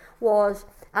redeemer was,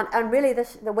 and really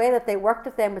the way that they worked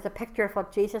with them was a picture of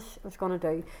what Jesus was going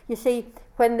to do. You see,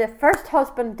 when the first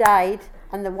husband died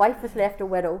and the wife was left a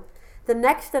widow, the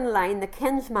next in line, the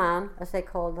kinsman, as they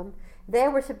called them, they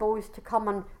were supposed to come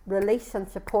and release and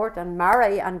support and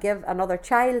marry and give another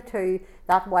child to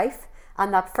that wife,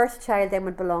 and that first child then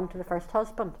would belong to the first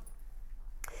husband.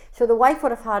 So the wife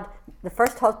would have had, the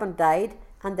first husband died,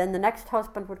 and then the next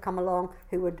husband would come along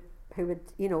who would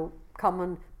come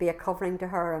and be a covering to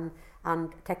her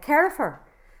and take care of her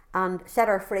and set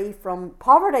her free from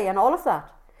poverty and all of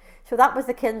that. So that was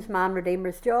the kinsman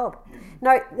redeemer's job.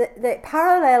 Now, the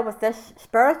parallel with this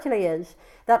spiritually is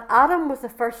that Adam was the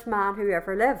first man who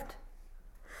ever lived.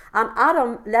 And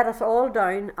Adam let us all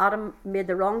down. Adam made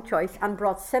the wrong choice and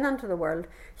brought sin into the world.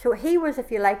 So he was,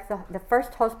 if you like, the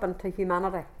first husband to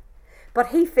humanity. But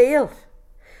he failed.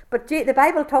 But the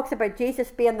Bible talks about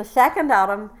Jesus being the second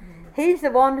Adam. He's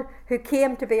the one who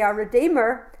came to be our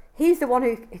Redeemer. He's the one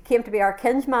who came to be our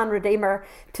kinsman redeemer,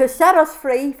 to set us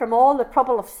free from all the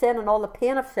trouble of sin and all the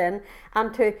pain of sin,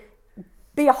 and to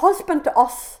be a husband to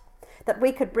us, that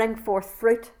we could bring forth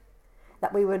fruit,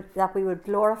 that we would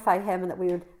glorify him, and that we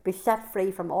would be set free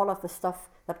from all of the stuff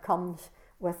that comes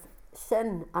with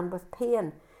sin and with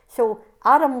pain. So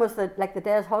Adam was like the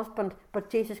day's husband, but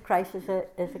Jesus Christ is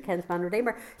the kinsman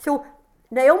redeemer. So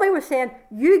Naomi was saying,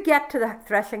 you get to the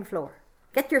threshing floor.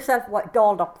 Get yourself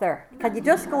dolled up there. Can you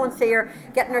just go and see her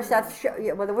getting herself,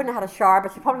 well, they wouldn't have had a shower,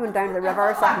 but she probably went down to the river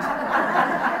or something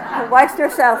and washed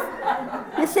herself.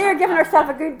 You see her giving herself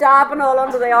a good dab and all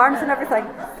under the arms and everything.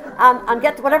 And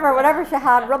get whatever she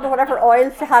had, rub whatever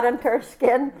oil she had into her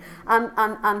skin,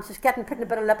 and she's putting a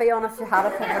bit of lippy on it, she had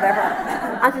it, or whatever.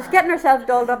 And she's getting herself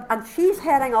dolled up, and she's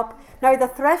heading up. Now, the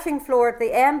threshing floor, at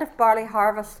the end of barley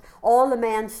harvest, all the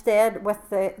men stayed with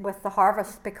the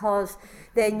harvest, because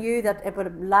they knew that it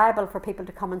would be liable for people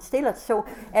to come and steal it. So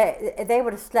they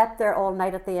would have slept there all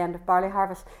night at the end of barley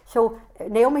harvest. So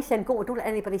Naomi said, go, don't let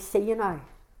anybody see you now.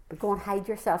 But go and hide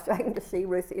yourself. So I can just see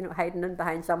Ruth, hiding in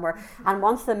behind somewhere. And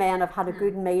once the men have had a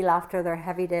good meal after their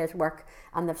heavy day's work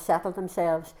and they've settled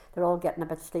themselves, they're all getting a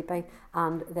bit sleepy,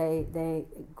 and they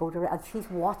go to, and she's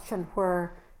watching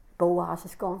where Boaz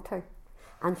has gone to.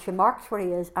 And she marks where he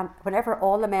is, and whenever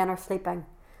all the men are sleeping,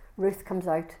 Ruth comes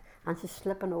out and she's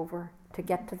slipping over to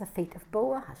get to the feet of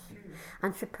Boaz.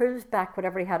 And she pulls back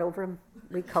whatever he had over him,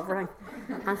 recovering.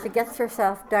 And she gets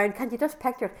herself down. Can you just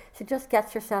picture it? She just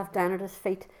gets herself down at his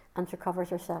feet and she covers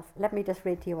herself. Let me just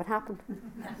read to you what happened.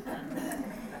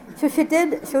 So she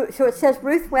did, so it says,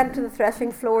 Ruth went to the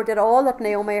threshing floor, did all that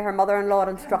Naomi, her mother-in-law, had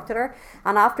instructed her,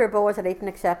 and after Boaz had eaten,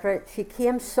 etc., she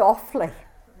came softly,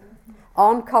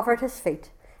 uncovered his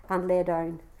feet, and lay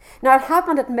down. Now it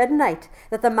happened at midnight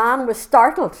that the man was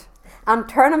startled and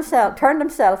turned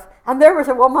himself, and there was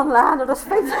a woman lying at his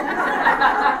feet.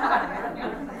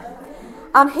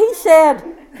 And he said,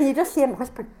 can you just see him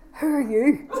whispering, who are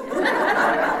you?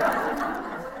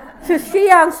 So she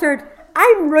answered,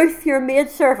 I'm Ruth, your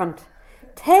maidservant.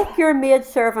 Take your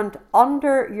maidservant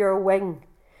under your wing,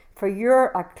 for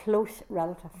you're a close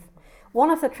relative.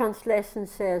 One of the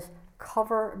translations says,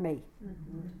 cover me.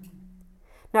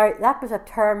 Now, that was a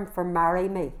term for marry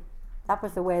me. That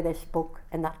was the way they spoke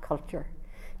in that culture.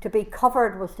 To be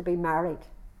covered was to be married.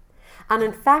 And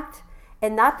in fact,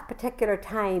 in that particular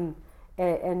time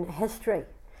in history,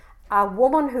 a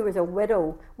woman who was a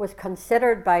widow was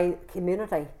considered by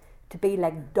community to be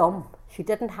like dumb. She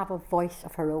didn't have a voice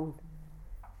of her own.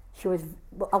 She was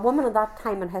a woman at that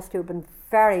time in history who had been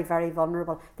very, very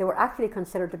vulnerable. They were actually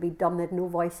considered to be dumb. They had no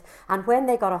voice. And when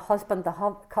they got a husband,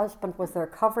 the husband was their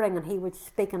covering, and he would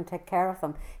speak and take care of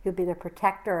them. He would be their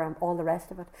protector and all the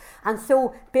rest of it. And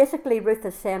so basically Ruth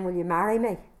is saying, will you marry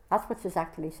me? That's what she's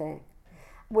actually saying.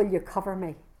 Will you cover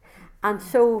me? And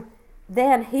so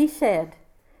then he said,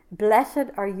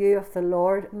 blessed are you of the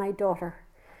Lord, my daughter,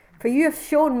 for you have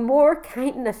shown more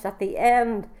kindness at the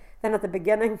end than at the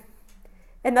beginning,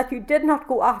 in that you did not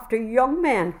go after young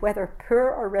men, whether poor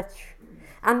or rich.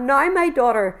 And now, my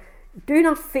daughter, do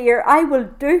not fear. I will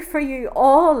do for you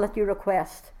all that you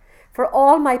request. For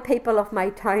all my people of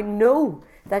my town know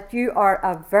that you are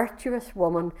a virtuous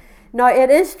woman. Now, it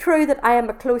is true that I am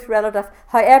a close relative.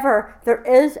 However, there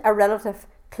is a relative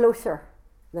closer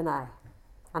than I.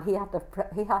 And he had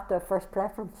the first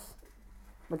preference.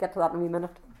 We'll get to that in a wee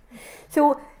minute.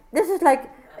 So this is like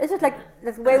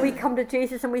the way we come to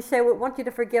Jesus and we say, we want you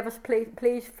to forgive us,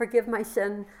 please forgive my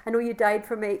sin. I know you died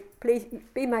for me. Please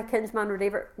be my kinsman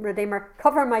redeemer.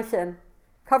 Cover my sin.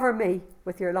 Cover me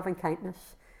with your loving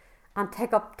kindness. and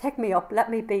take me up. Let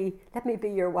me be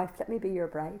your wife. Let me be your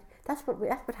bride. That's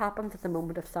what happens at the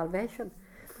moment of salvation.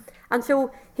 And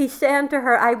so he's saying to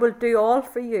her, I will do all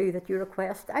for you that you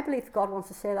request. I believe God wants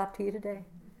to say that to you today.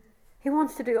 He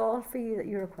wants to do all for you that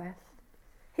you request.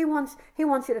 He wants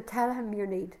you to tell him your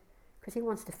need, because he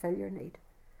wants to fill your need.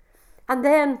 And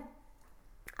then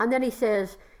he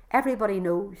says, everybody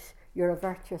knows you're a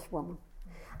virtuous woman.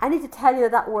 I need to tell you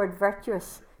that word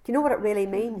virtuous. Do you know what it really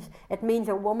means? It means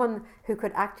a woman who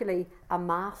could actually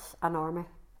amass an army.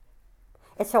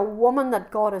 It's a woman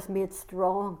that God has made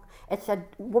strong. It's a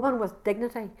woman with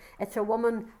dignity. It's a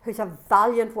woman who's a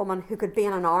valiant woman who could be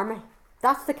in an army.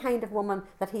 That's the kind of woman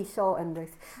that he saw in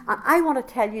Ruth. And I want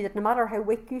to tell you that no matter how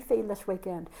weak you feel this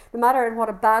weekend, no matter in what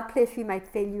a bad place you might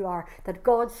feel you are, that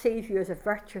God sees you as a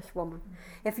virtuous woman.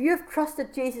 If you've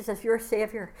trusted Jesus as your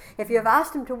Saviour, if you've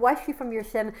asked him to wash you from your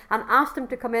sin and asked him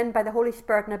to come in by the Holy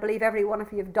Spirit, and I believe every one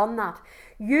of you have done that,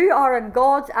 you are in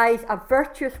God's eyes a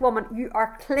virtuous woman. You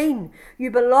are clean. You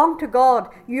belong to God.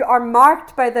 You are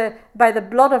marked by the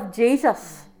blood of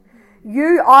Jesus.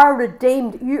 You are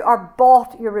redeemed, you are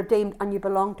bought, you're redeemed, and you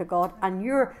belong to God, and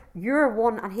you're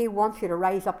one, and he wants you to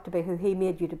rise up to be who he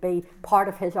made you to be, part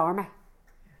of his army.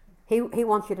 He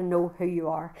wants you to know who you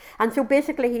are. And so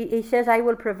basically he says, I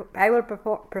will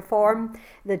perform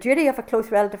the duty of a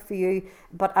close relative for you,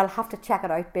 but I'll have to check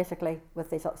it out basically with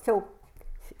this. So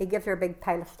he gives her a big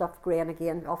pile of stuff, grain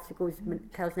again, off she goes,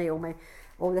 tells Naomi,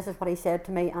 oh, this is what he said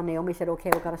to me, and Naomi said,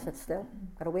 okay, we've got to sit still,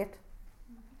 got to wait.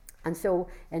 And so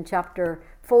in chapter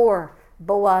 4,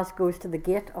 Boaz goes to the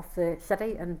gate of the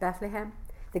city in Bethlehem,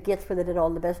 the gates where they did all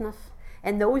the business.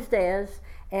 In those days,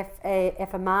 if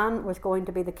a man was going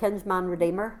to be the kinsman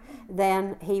redeemer,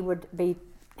 then he would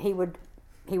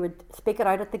speak it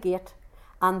out at the gate,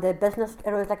 and it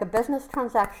was like a business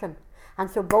transaction. And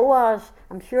so Boaz,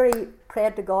 I'm sure he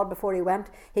prayed to God before he went.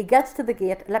 He gets to the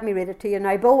gate. Let me read it to you.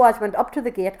 Now Boaz went up to the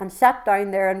gate and sat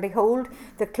down there, and behold,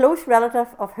 the close relative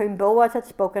of whom Boaz had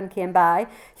spoken came by.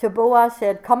 So Boaz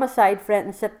said, come aside, friend,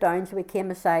 and sit down. So he came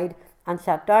aside and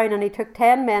sat down, and he took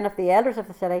 10 men of the elders of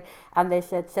the city, and they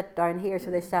said, sit down here.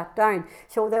 So they sat down.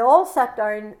 So they all sat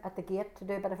down at the gate to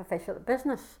do a bit of official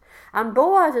business. And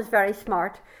Boaz is very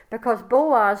smart, because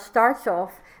Boaz starts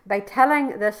off by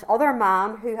telling this other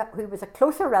man who was a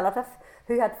closer relative,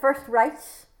 who had first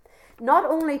rights, not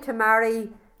only to marry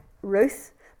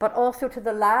Ruth, but also to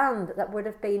the land that would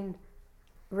have been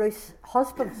Ruth's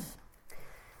husband's.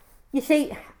 You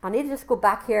see, I need to just go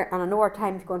back here, and I know our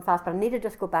time's going fast, but I need to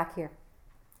just go back here.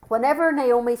 Whenever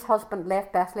Naomi's husband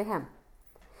left Bethlehem,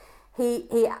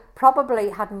 he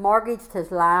probably had mortgaged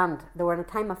his land. They were in a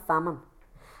time of famine.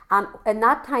 And in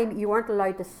that time, you weren't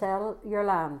allowed to sell your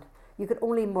land. You could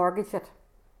only mortgage it.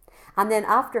 And then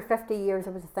after 50 years,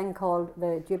 there was a thing called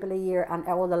the Jubilee year, and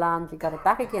all the land, you got it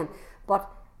back again. But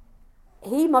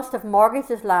he must have mortgaged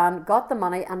his land, got the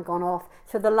money, and gone off.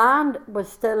 So the land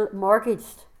was still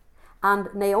mortgaged,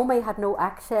 and Naomi had no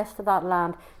access to that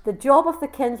land. The job of the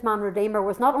kinsman redeemer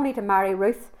was not only to marry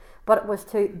Ruth, but it was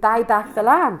to buy back the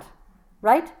land,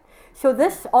 right? So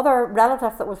this other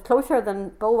relative that was closer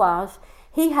than Boaz,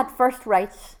 he had first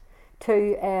rights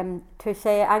to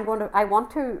say, I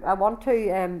want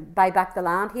to buy back the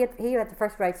land. He had the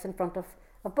first rights in front of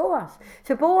Boaz.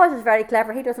 So Boaz is very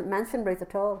clever. He doesn't mention Ruth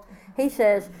at all. He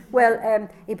says,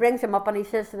 he brings him up and he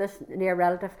says to this near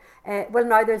relative,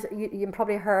 now you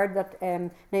probably heard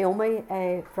that Naomi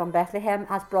from Bethlehem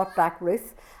has brought back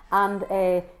Ruth, and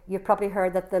you've probably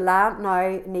heard that the land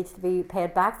now needs to be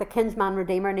paid back. The kinsman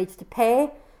redeemer needs to pay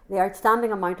the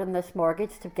outstanding amount on this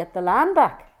mortgage to get the land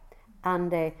back.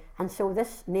 And so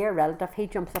this near relative, he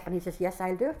jumps up and he says, yes,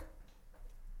 I'll do it.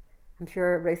 I'm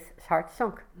sure Ruth's heart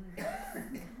sunk.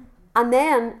 And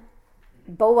then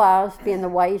Boaz, being the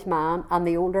wise man and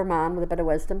the older man with a bit of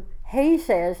wisdom, he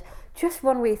says, just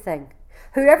one wee thing.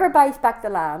 Whoever buys back the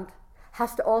land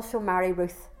has to also marry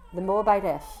Ruth, the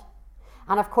Moabitess.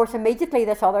 And of course, immediately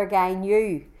this other guy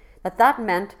knew that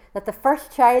meant that the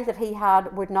first child that he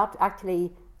had would not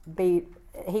actually be,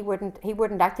 he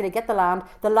wouldn't actually get the land.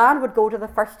 The land would go to the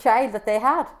first child that they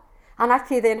had. And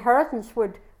actually the inheritance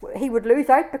he would lose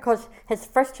out, because his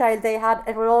first child they had,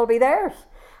 it would all be theirs.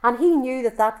 And he knew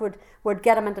that would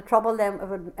get him into trouble.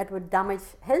 Then it would damage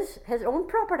his own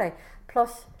property.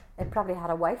 Plus, it probably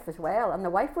had a wife as well, and the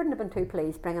wife wouldn't have been too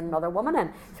pleased bringing another woman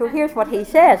in. So here's what he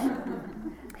says.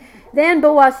 Then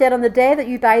Boaz said, on the day that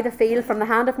you buy the field from the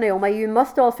hand of Naomi, you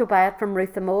must also buy it from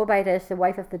Ruth the Moabitess, the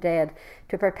wife of the dead,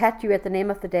 to perpetuate the name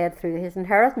of the dead through his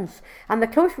inheritance. And the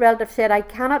close relative said, I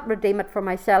cannot redeem it for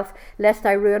myself, lest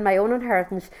I ruin my own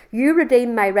inheritance. You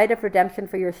redeem my right of redemption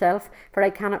for yourself, for I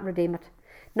cannot redeem it.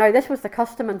 Now this was the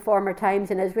custom in former times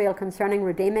in Israel concerning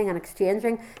redeeming and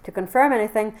exchanging. To confirm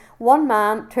anything, one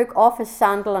man took off his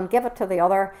sandal and gave it to the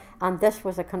other, and this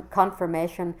was a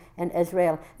confirmation in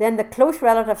Israel. Then the close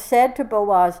relative said to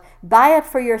Boaz, "Buy it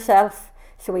for yourself."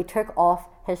 So he took off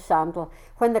his sandal.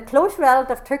 When the close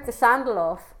relative took the sandal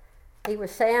off, he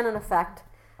was saying in effect,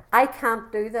 I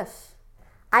can't do this.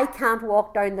 I can't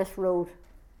walk down this road.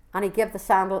 And he gave the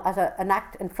sandal as an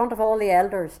act in front of all the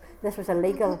elders. This was a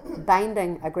legal,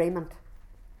 binding agreement.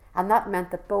 And that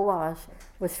meant that Boaz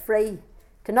was free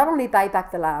to not only buy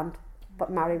back the land, but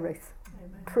marry Ruth.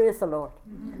 Amen. Praise the Lord.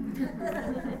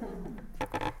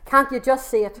 Can't you just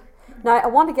see it? Now, I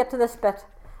want to get to this bit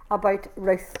about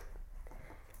Ruth.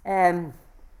 And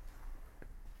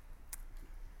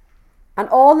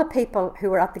all the people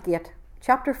who were at the gate.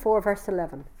 Chapter 4, verse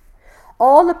 11.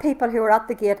 All the people who were at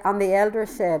the gate and the elders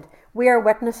said, "We are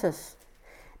witnesses.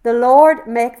 The Lord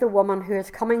make the woman who is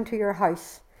coming to your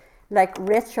house like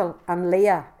Rachel and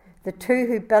Leah, the two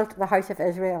who built the house of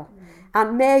Israel.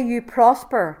 And may you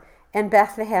prosper in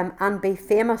Bethlehem and be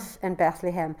famous in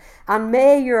Bethlehem. And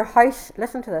may your house,"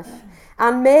 listen to this,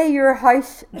 "and may your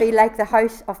house be like the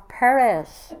house of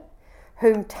Perez,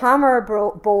 whom Tamar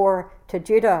bore to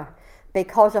Judah,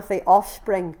 because of the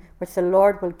offspring which the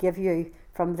Lord will give you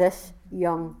from this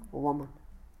young woman."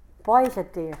 Boy, is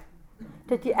it dear.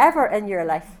 Did you ever in your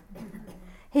life?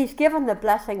 He's given the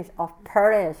blessings of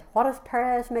Perez. What does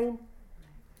Perez mean?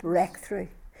 Breakthrough.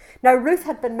 Now, Ruth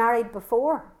had been married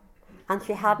before, and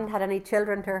she hadn't had any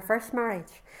children to her first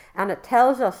marriage. And it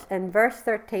tells us in verse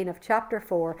 13 of chapter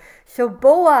 4, "So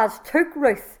Boaz took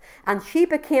Ruth, and she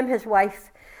became his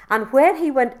wife. And when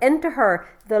he went into her,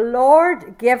 the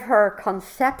Lord gave her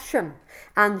conception,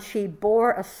 and she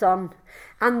bore a son.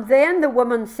 And then the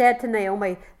woman said to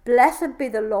Naomi, Blessed be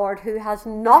the Lord, who has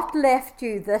not left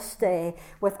you this day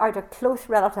without a close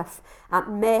relative,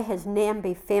 and may his name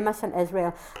be famous in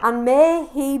Israel. And may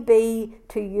he be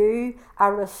to you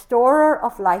a restorer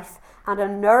of life and a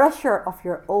nourisher of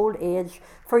your old age.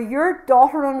 For your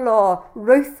daughter-in-law,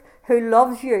 Ruth, who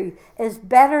loves you, is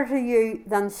better to you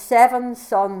than 7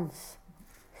 sons.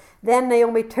 Then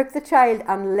Naomi took the child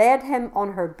and laid him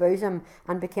on her bosom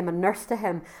and became a nurse to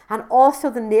him. And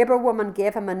also the neighbour woman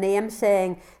gave him a name,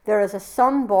 saying, There is a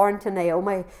son born to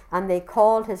Naomi. And they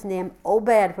called his name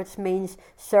Obed, which means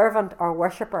servant or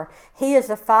worshipper. He is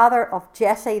the father of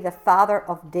Jesse, the father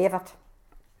of David.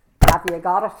 Have you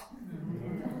got it?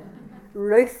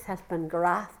 Ruth has been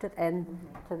grafted into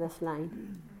this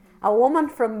line. A woman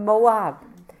from Moab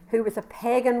who was a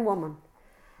pagan woman.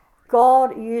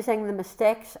 God using the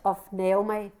mistakes of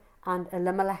Naomi and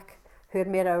Elimelech, who had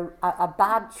made a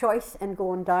bad choice in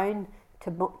going down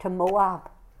to Moab,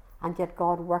 and yet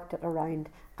God worked it around,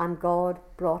 and God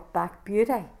brought back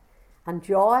beauty and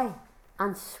joy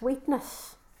and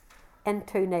sweetness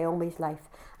into Naomi's life.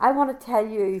 I want to tell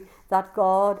you that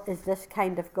God is this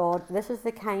kind of God. This is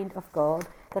the kind of God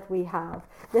that we have.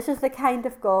 This is the kind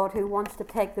of God who wants to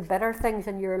take the bitter things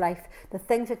in your life, the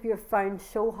things that you have found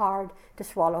so hard to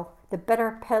swallow, the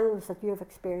bitter pills that you have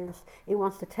experienced. He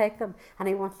wants to take them and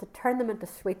he wants to turn them into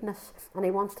sweetness, and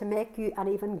he wants to make you an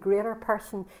even greater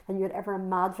person than you'd ever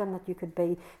imagine that you could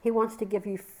be. He wants to give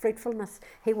you fruitfulness.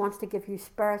 He wants to give you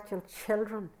spiritual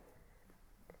children.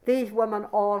 These women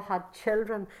all had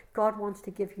children. God wants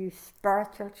to give you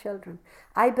spiritual children.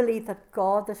 I believe that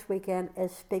God this weekend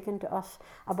is speaking to us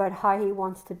about how he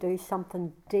wants to do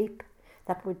something deep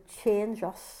that would change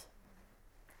us.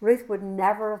 Ruth would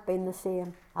never have been the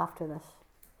same after this.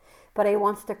 But he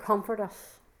wants to comfort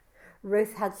us.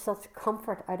 Ruth had such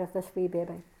comfort out of this wee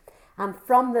baby. And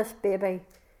from this baby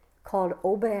called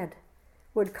Obed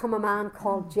would come a man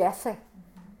called Jesse.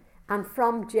 And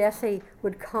from Jesse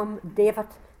would come David,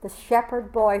 the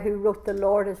shepherd boy who wrote "The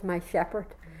Lord is my shepherd."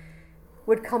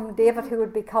 Would come David, who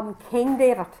would become King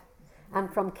David.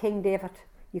 And from King David,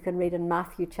 you can read in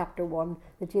Matthew chapter 1,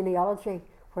 the genealogy,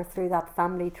 where through that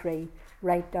family tree,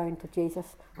 right down to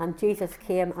Jesus. And Jesus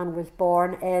came and was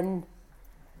born in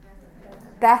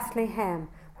Bethlehem,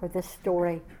 where this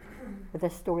story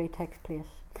takes place.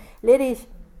 Ladies,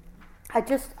 I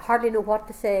just hardly know what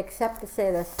to say except to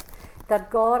say this,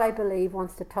 that God, I believe,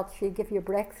 wants to touch you, give you a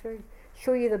breakthrough,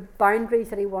 show you the boundaries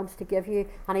that he wants to give you,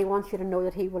 and he wants you to know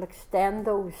that he will extend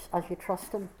those as you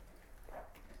trust him,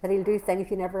 that he'll do things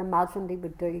you never imagined he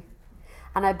would do.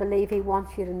 And I believe he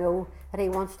wants you to know that he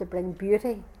wants to bring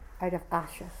beauty out of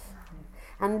ashes.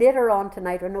 And later on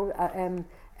tonight, I know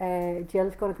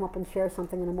Jill's going to come up and share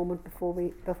something in a moment before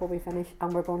we finish,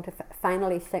 and we're going to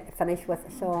finally finish with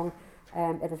a song,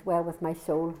 It Is Well With My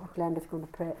Soul. Glenda's going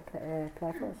to play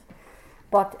for us.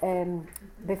 But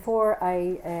before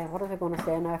I, what was I going to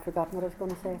say now? I've forgotten what I was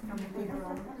going to say.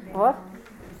 What?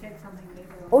 You said something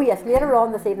later on. Oh yes, later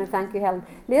on this evening, thank you Helen.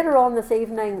 Later on this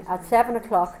evening at 7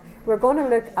 o'clock, we're going to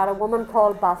look at a woman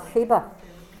called Bathsheba.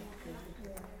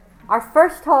 Our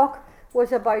first talk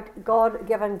was about God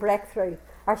giving breakthrough.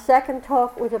 Our second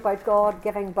talk was about God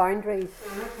giving boundaries.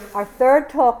 Our third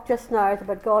talk just now is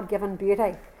about God giving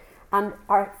beauty. And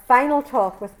our final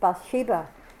talk with Bathsheba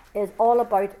is all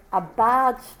about a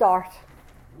bad start.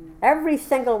 Every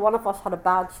single one of us had a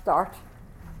bad start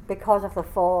because of the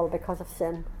fall, because of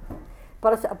sin.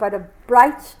 But it's about a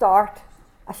bright start,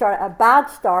 a bad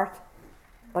start,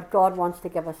 but God wants to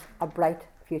give us a bright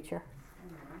future.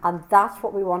 And that's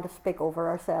what we want to speak over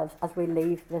ourselves as we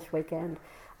leave this weekend.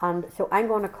 And so I'm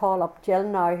going to call up Jill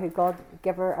now, who God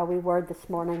gave her a wee word this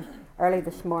morning, early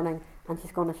this morning, and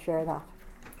she's going to share that.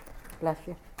 Bless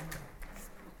you.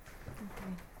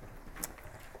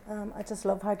 I just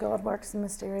love how God works in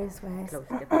mysterious ways.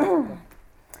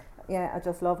 Yeah, I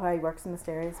just love how He works in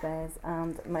mysterious ways.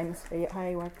 And how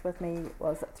He worked with me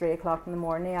was at 3 o'clock in the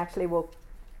morning.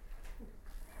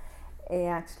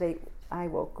 I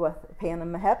woke with pain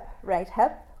in my hip, right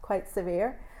hip, quite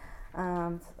severe.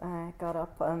 And I got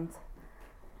up and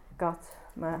got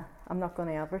I'm not going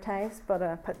to advertise, but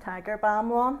I put Tiger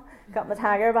Balm on. Got my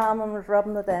Tiger Balm and was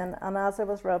rubbing it in. And as I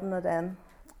was rubbing it in,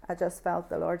 I just felt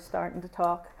the Lord starting to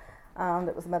talk. And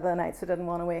it was the middle of the night, so I didn't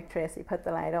want to wake Tracy, put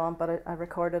the light on, but I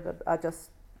recorded it. I just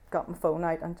got my phone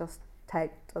out and just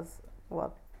typed as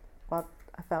what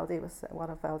I felt he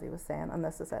was saying, and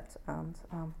this is it. And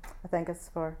I think it's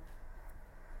for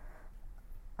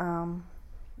all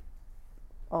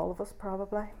of us,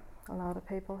 probably a lot of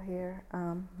people here,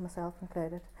 myself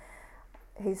included.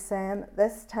 He's saying,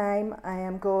 this time I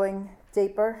am going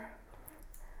deeper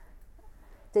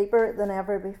than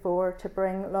ever before to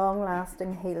bring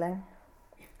long-lasting healing.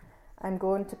 I'm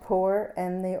going to pour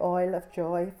in the oil of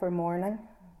joy for mourning.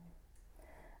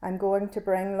 I'm going to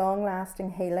bring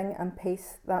long-lasting healing and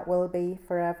peace that will be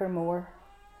forevermore.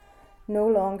 No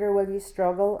longer will you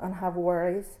struggle and have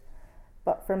worries,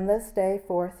 but from this day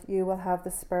forth you will have the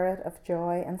spirit of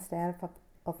joy instead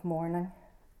of mourning.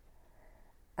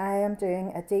 I am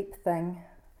doing a deep thing.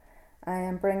 I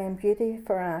am bringing beauty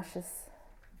for ashes.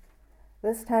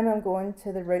 This time I'm going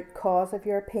to the root cause of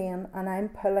your pain and I'm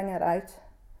pulling it out.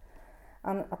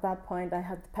 And at that point I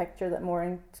had the picture that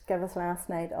Maureen gave us last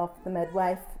night of the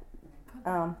midwife,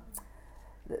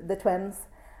 the twins,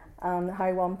 and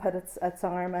how one put its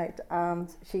arm out and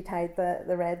she tied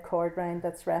the red cord round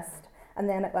its wrist, and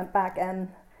then it went back in,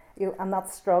 and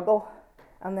that struggle,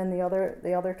 and then the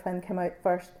other twin came out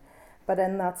first. But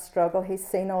in that struggle, he's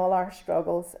seen all our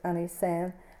struggles and he's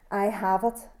saying, I have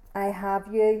it, I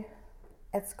have you.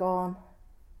 It's gone.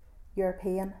 Your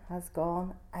pain has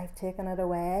gone. I've taken it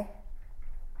away.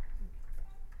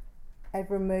 I've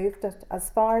removed it. As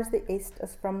far as the east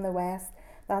is from the west,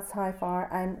 that's how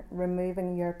far I'm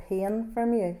removing your pain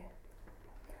from you.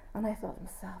 And I thought to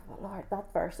myself, well, Lord,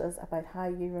 that verse is about how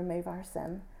you remove our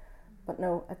sin. But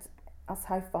no, that's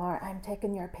how far I'm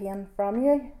taking your pain from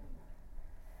you.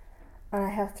 And I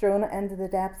have thrown it into the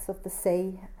depths of the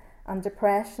sea, and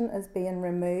depression is being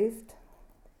removed,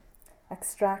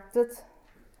 extracted,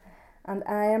 and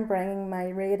I am bringing my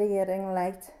radiating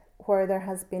light where there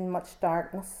has been much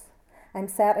darkness. I'm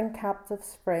setting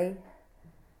captives free.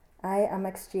 I am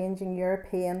exchanging your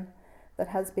pain that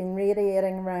has been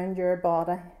radiating around your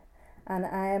body, and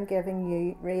I am giving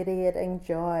you radiating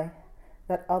joy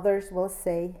that others will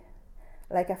see,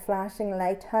 like a flashing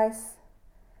lighthouse.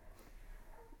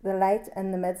 The light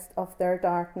in the midst of their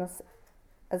darkness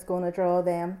is going to draw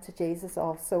them to Jesus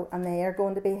also, and they are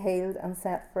going to be healed and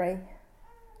set free.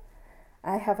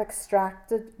 I have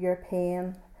extracted your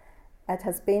pain. It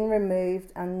has been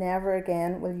removed, and never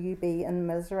again will you be in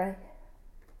misery.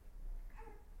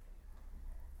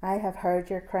 I have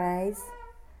heard your cries,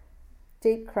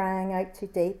 deep crying out to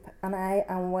deep, and I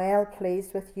am well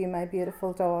pleased with you, my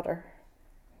beautiful daughter.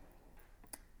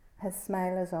 His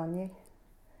smile is on you.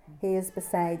 He is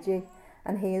beside you,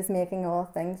 and he is making all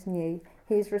things new.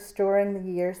 He is restoring the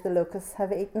years the locusts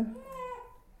have eaten.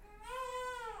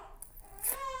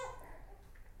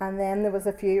 And then there was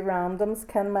a few randoms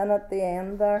came in at the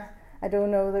end there. I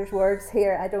don't know, there's words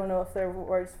here. I don't know if they're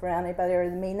words for anybody or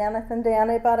they mean anything to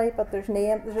anybody, but there's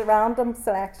a random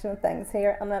selection of things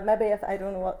here. And that maybe if I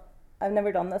don't know what, I've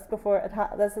never done this before.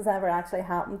 This has ever actually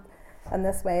happened in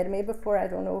this way to me before. I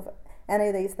don't know if any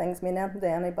of these things mean anything to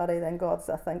anybody, then God's,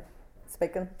 I think,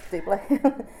 speaking deeply.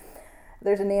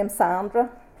 There's a name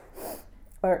Sandra,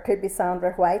 or it could be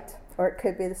Sandra White, or it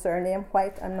could be the surname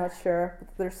White, I'm not sure.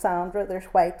 But there's Sandra, there's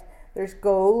White, there's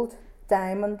gold,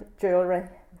 diamond jewellery.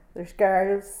 There's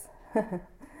girls.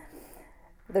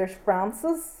 There's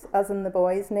Francis, as in the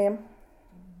boy's name.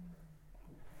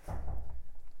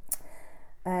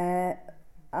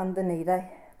 And the needy.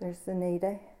 There's the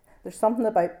needy. There's something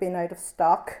about being out of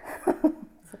stock. I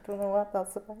don't know what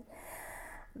that's about.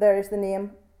 There's the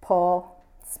name Paul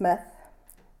Smith,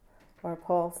 or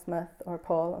Paul Smith, or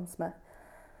Paul and Smith.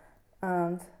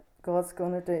 And God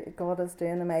is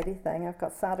doing a mighty thing. I've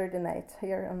got Saturday night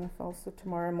here and also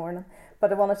tomorrow morning.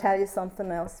 But I want to tell you something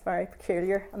else very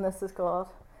peculiar, and this is God.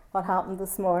 What happened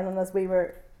this morning as we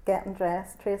were getting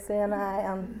dressed, Tracy and I,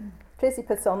 and Tracy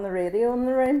puts on the radio in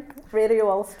the room,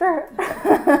 Radio Ulster.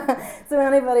 So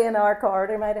anybody in our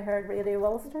corridor might have heard Radio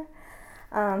Ulster.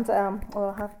 And I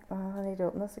need to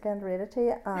open this again to read it to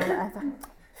you. And I thought,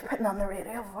 she's putting on the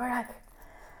radio for like.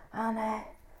 And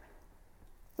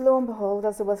lo and behold,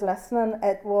 as I was listening,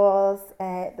 it was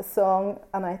the song,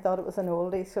 and I thought it was an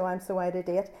oldie, so I'm so out of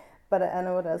date. But I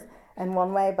know it is in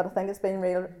one way, but I think it's been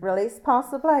released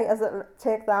possibly. Is it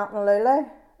Take That and Lulu?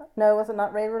 No, was it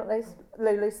not re-released?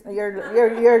 Lulu's,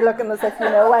 you're looking as if you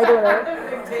know. I don't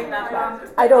know.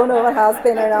 I don't know if it has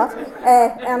been or not.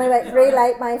 Anyway,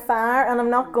 Relight My Fire, and I'm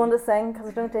not going to sing because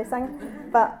I don't do singing,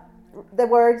 but the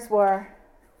words were,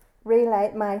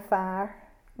 relight my fire,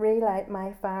 relight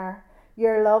my fire.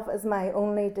 Your love is my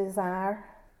only desire,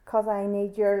 'cause I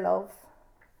need your love.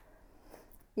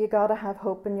 You gotta have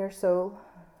hope in your soul.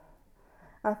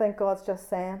 I think God's just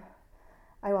saying,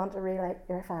 I want to relight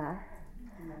your fire.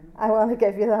 I want to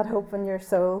give you that hope in your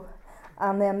soul.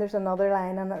 And then there's another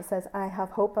line and it says, I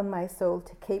have hope in my soul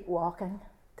to keep walking,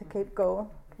 to keep going,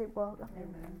 keep walking.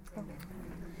 Amen.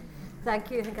 Thank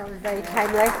you. I think that was very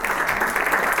timely.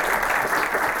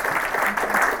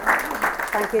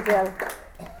 Thank you, Jill.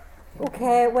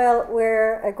 Okay, well,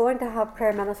 we're going to have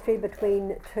prayer ministry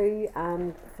between 2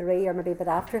 and 3, or maybe a bit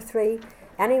after 3.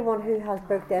 Anyone who has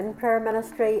booked in prayer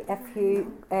ministry, if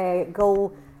you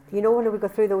go, you know, when we go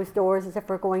through those doors as if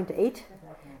we're going to eat,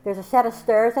 there's a set of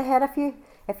stairs ahead of you.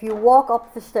 If you walk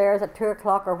up the stairs at 2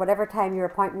 o'clock or whatever time your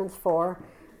appointment's for,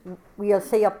 we'll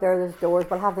see up there those doors.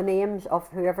 We'll have the names of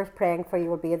whoever's praying for you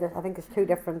will be there. I think there's 2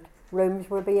 different rooms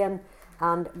we'll be in,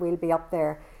 and we'll be up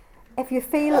there. If you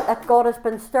feel that God has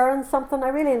been stirring something, I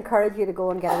really encourage you to go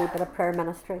and get a wee bit of prayer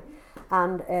ministry.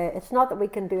 And it's not that we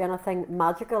can do anything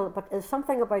magical, but it's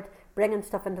something about bringing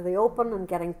stuff into the open and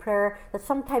getting prayer that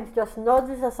sometimes just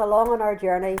nudges us along on our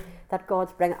journey that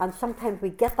God's bringing. And sometimes we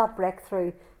get that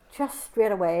breakthrough just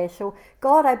straight away. So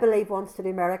God, I believe, wants to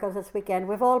do miracles this weekend.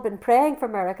 We've all been praying for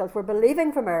miracles. We're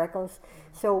believing for miracles.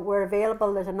 So we're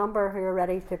available. There's a number who are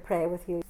ready to pray with you.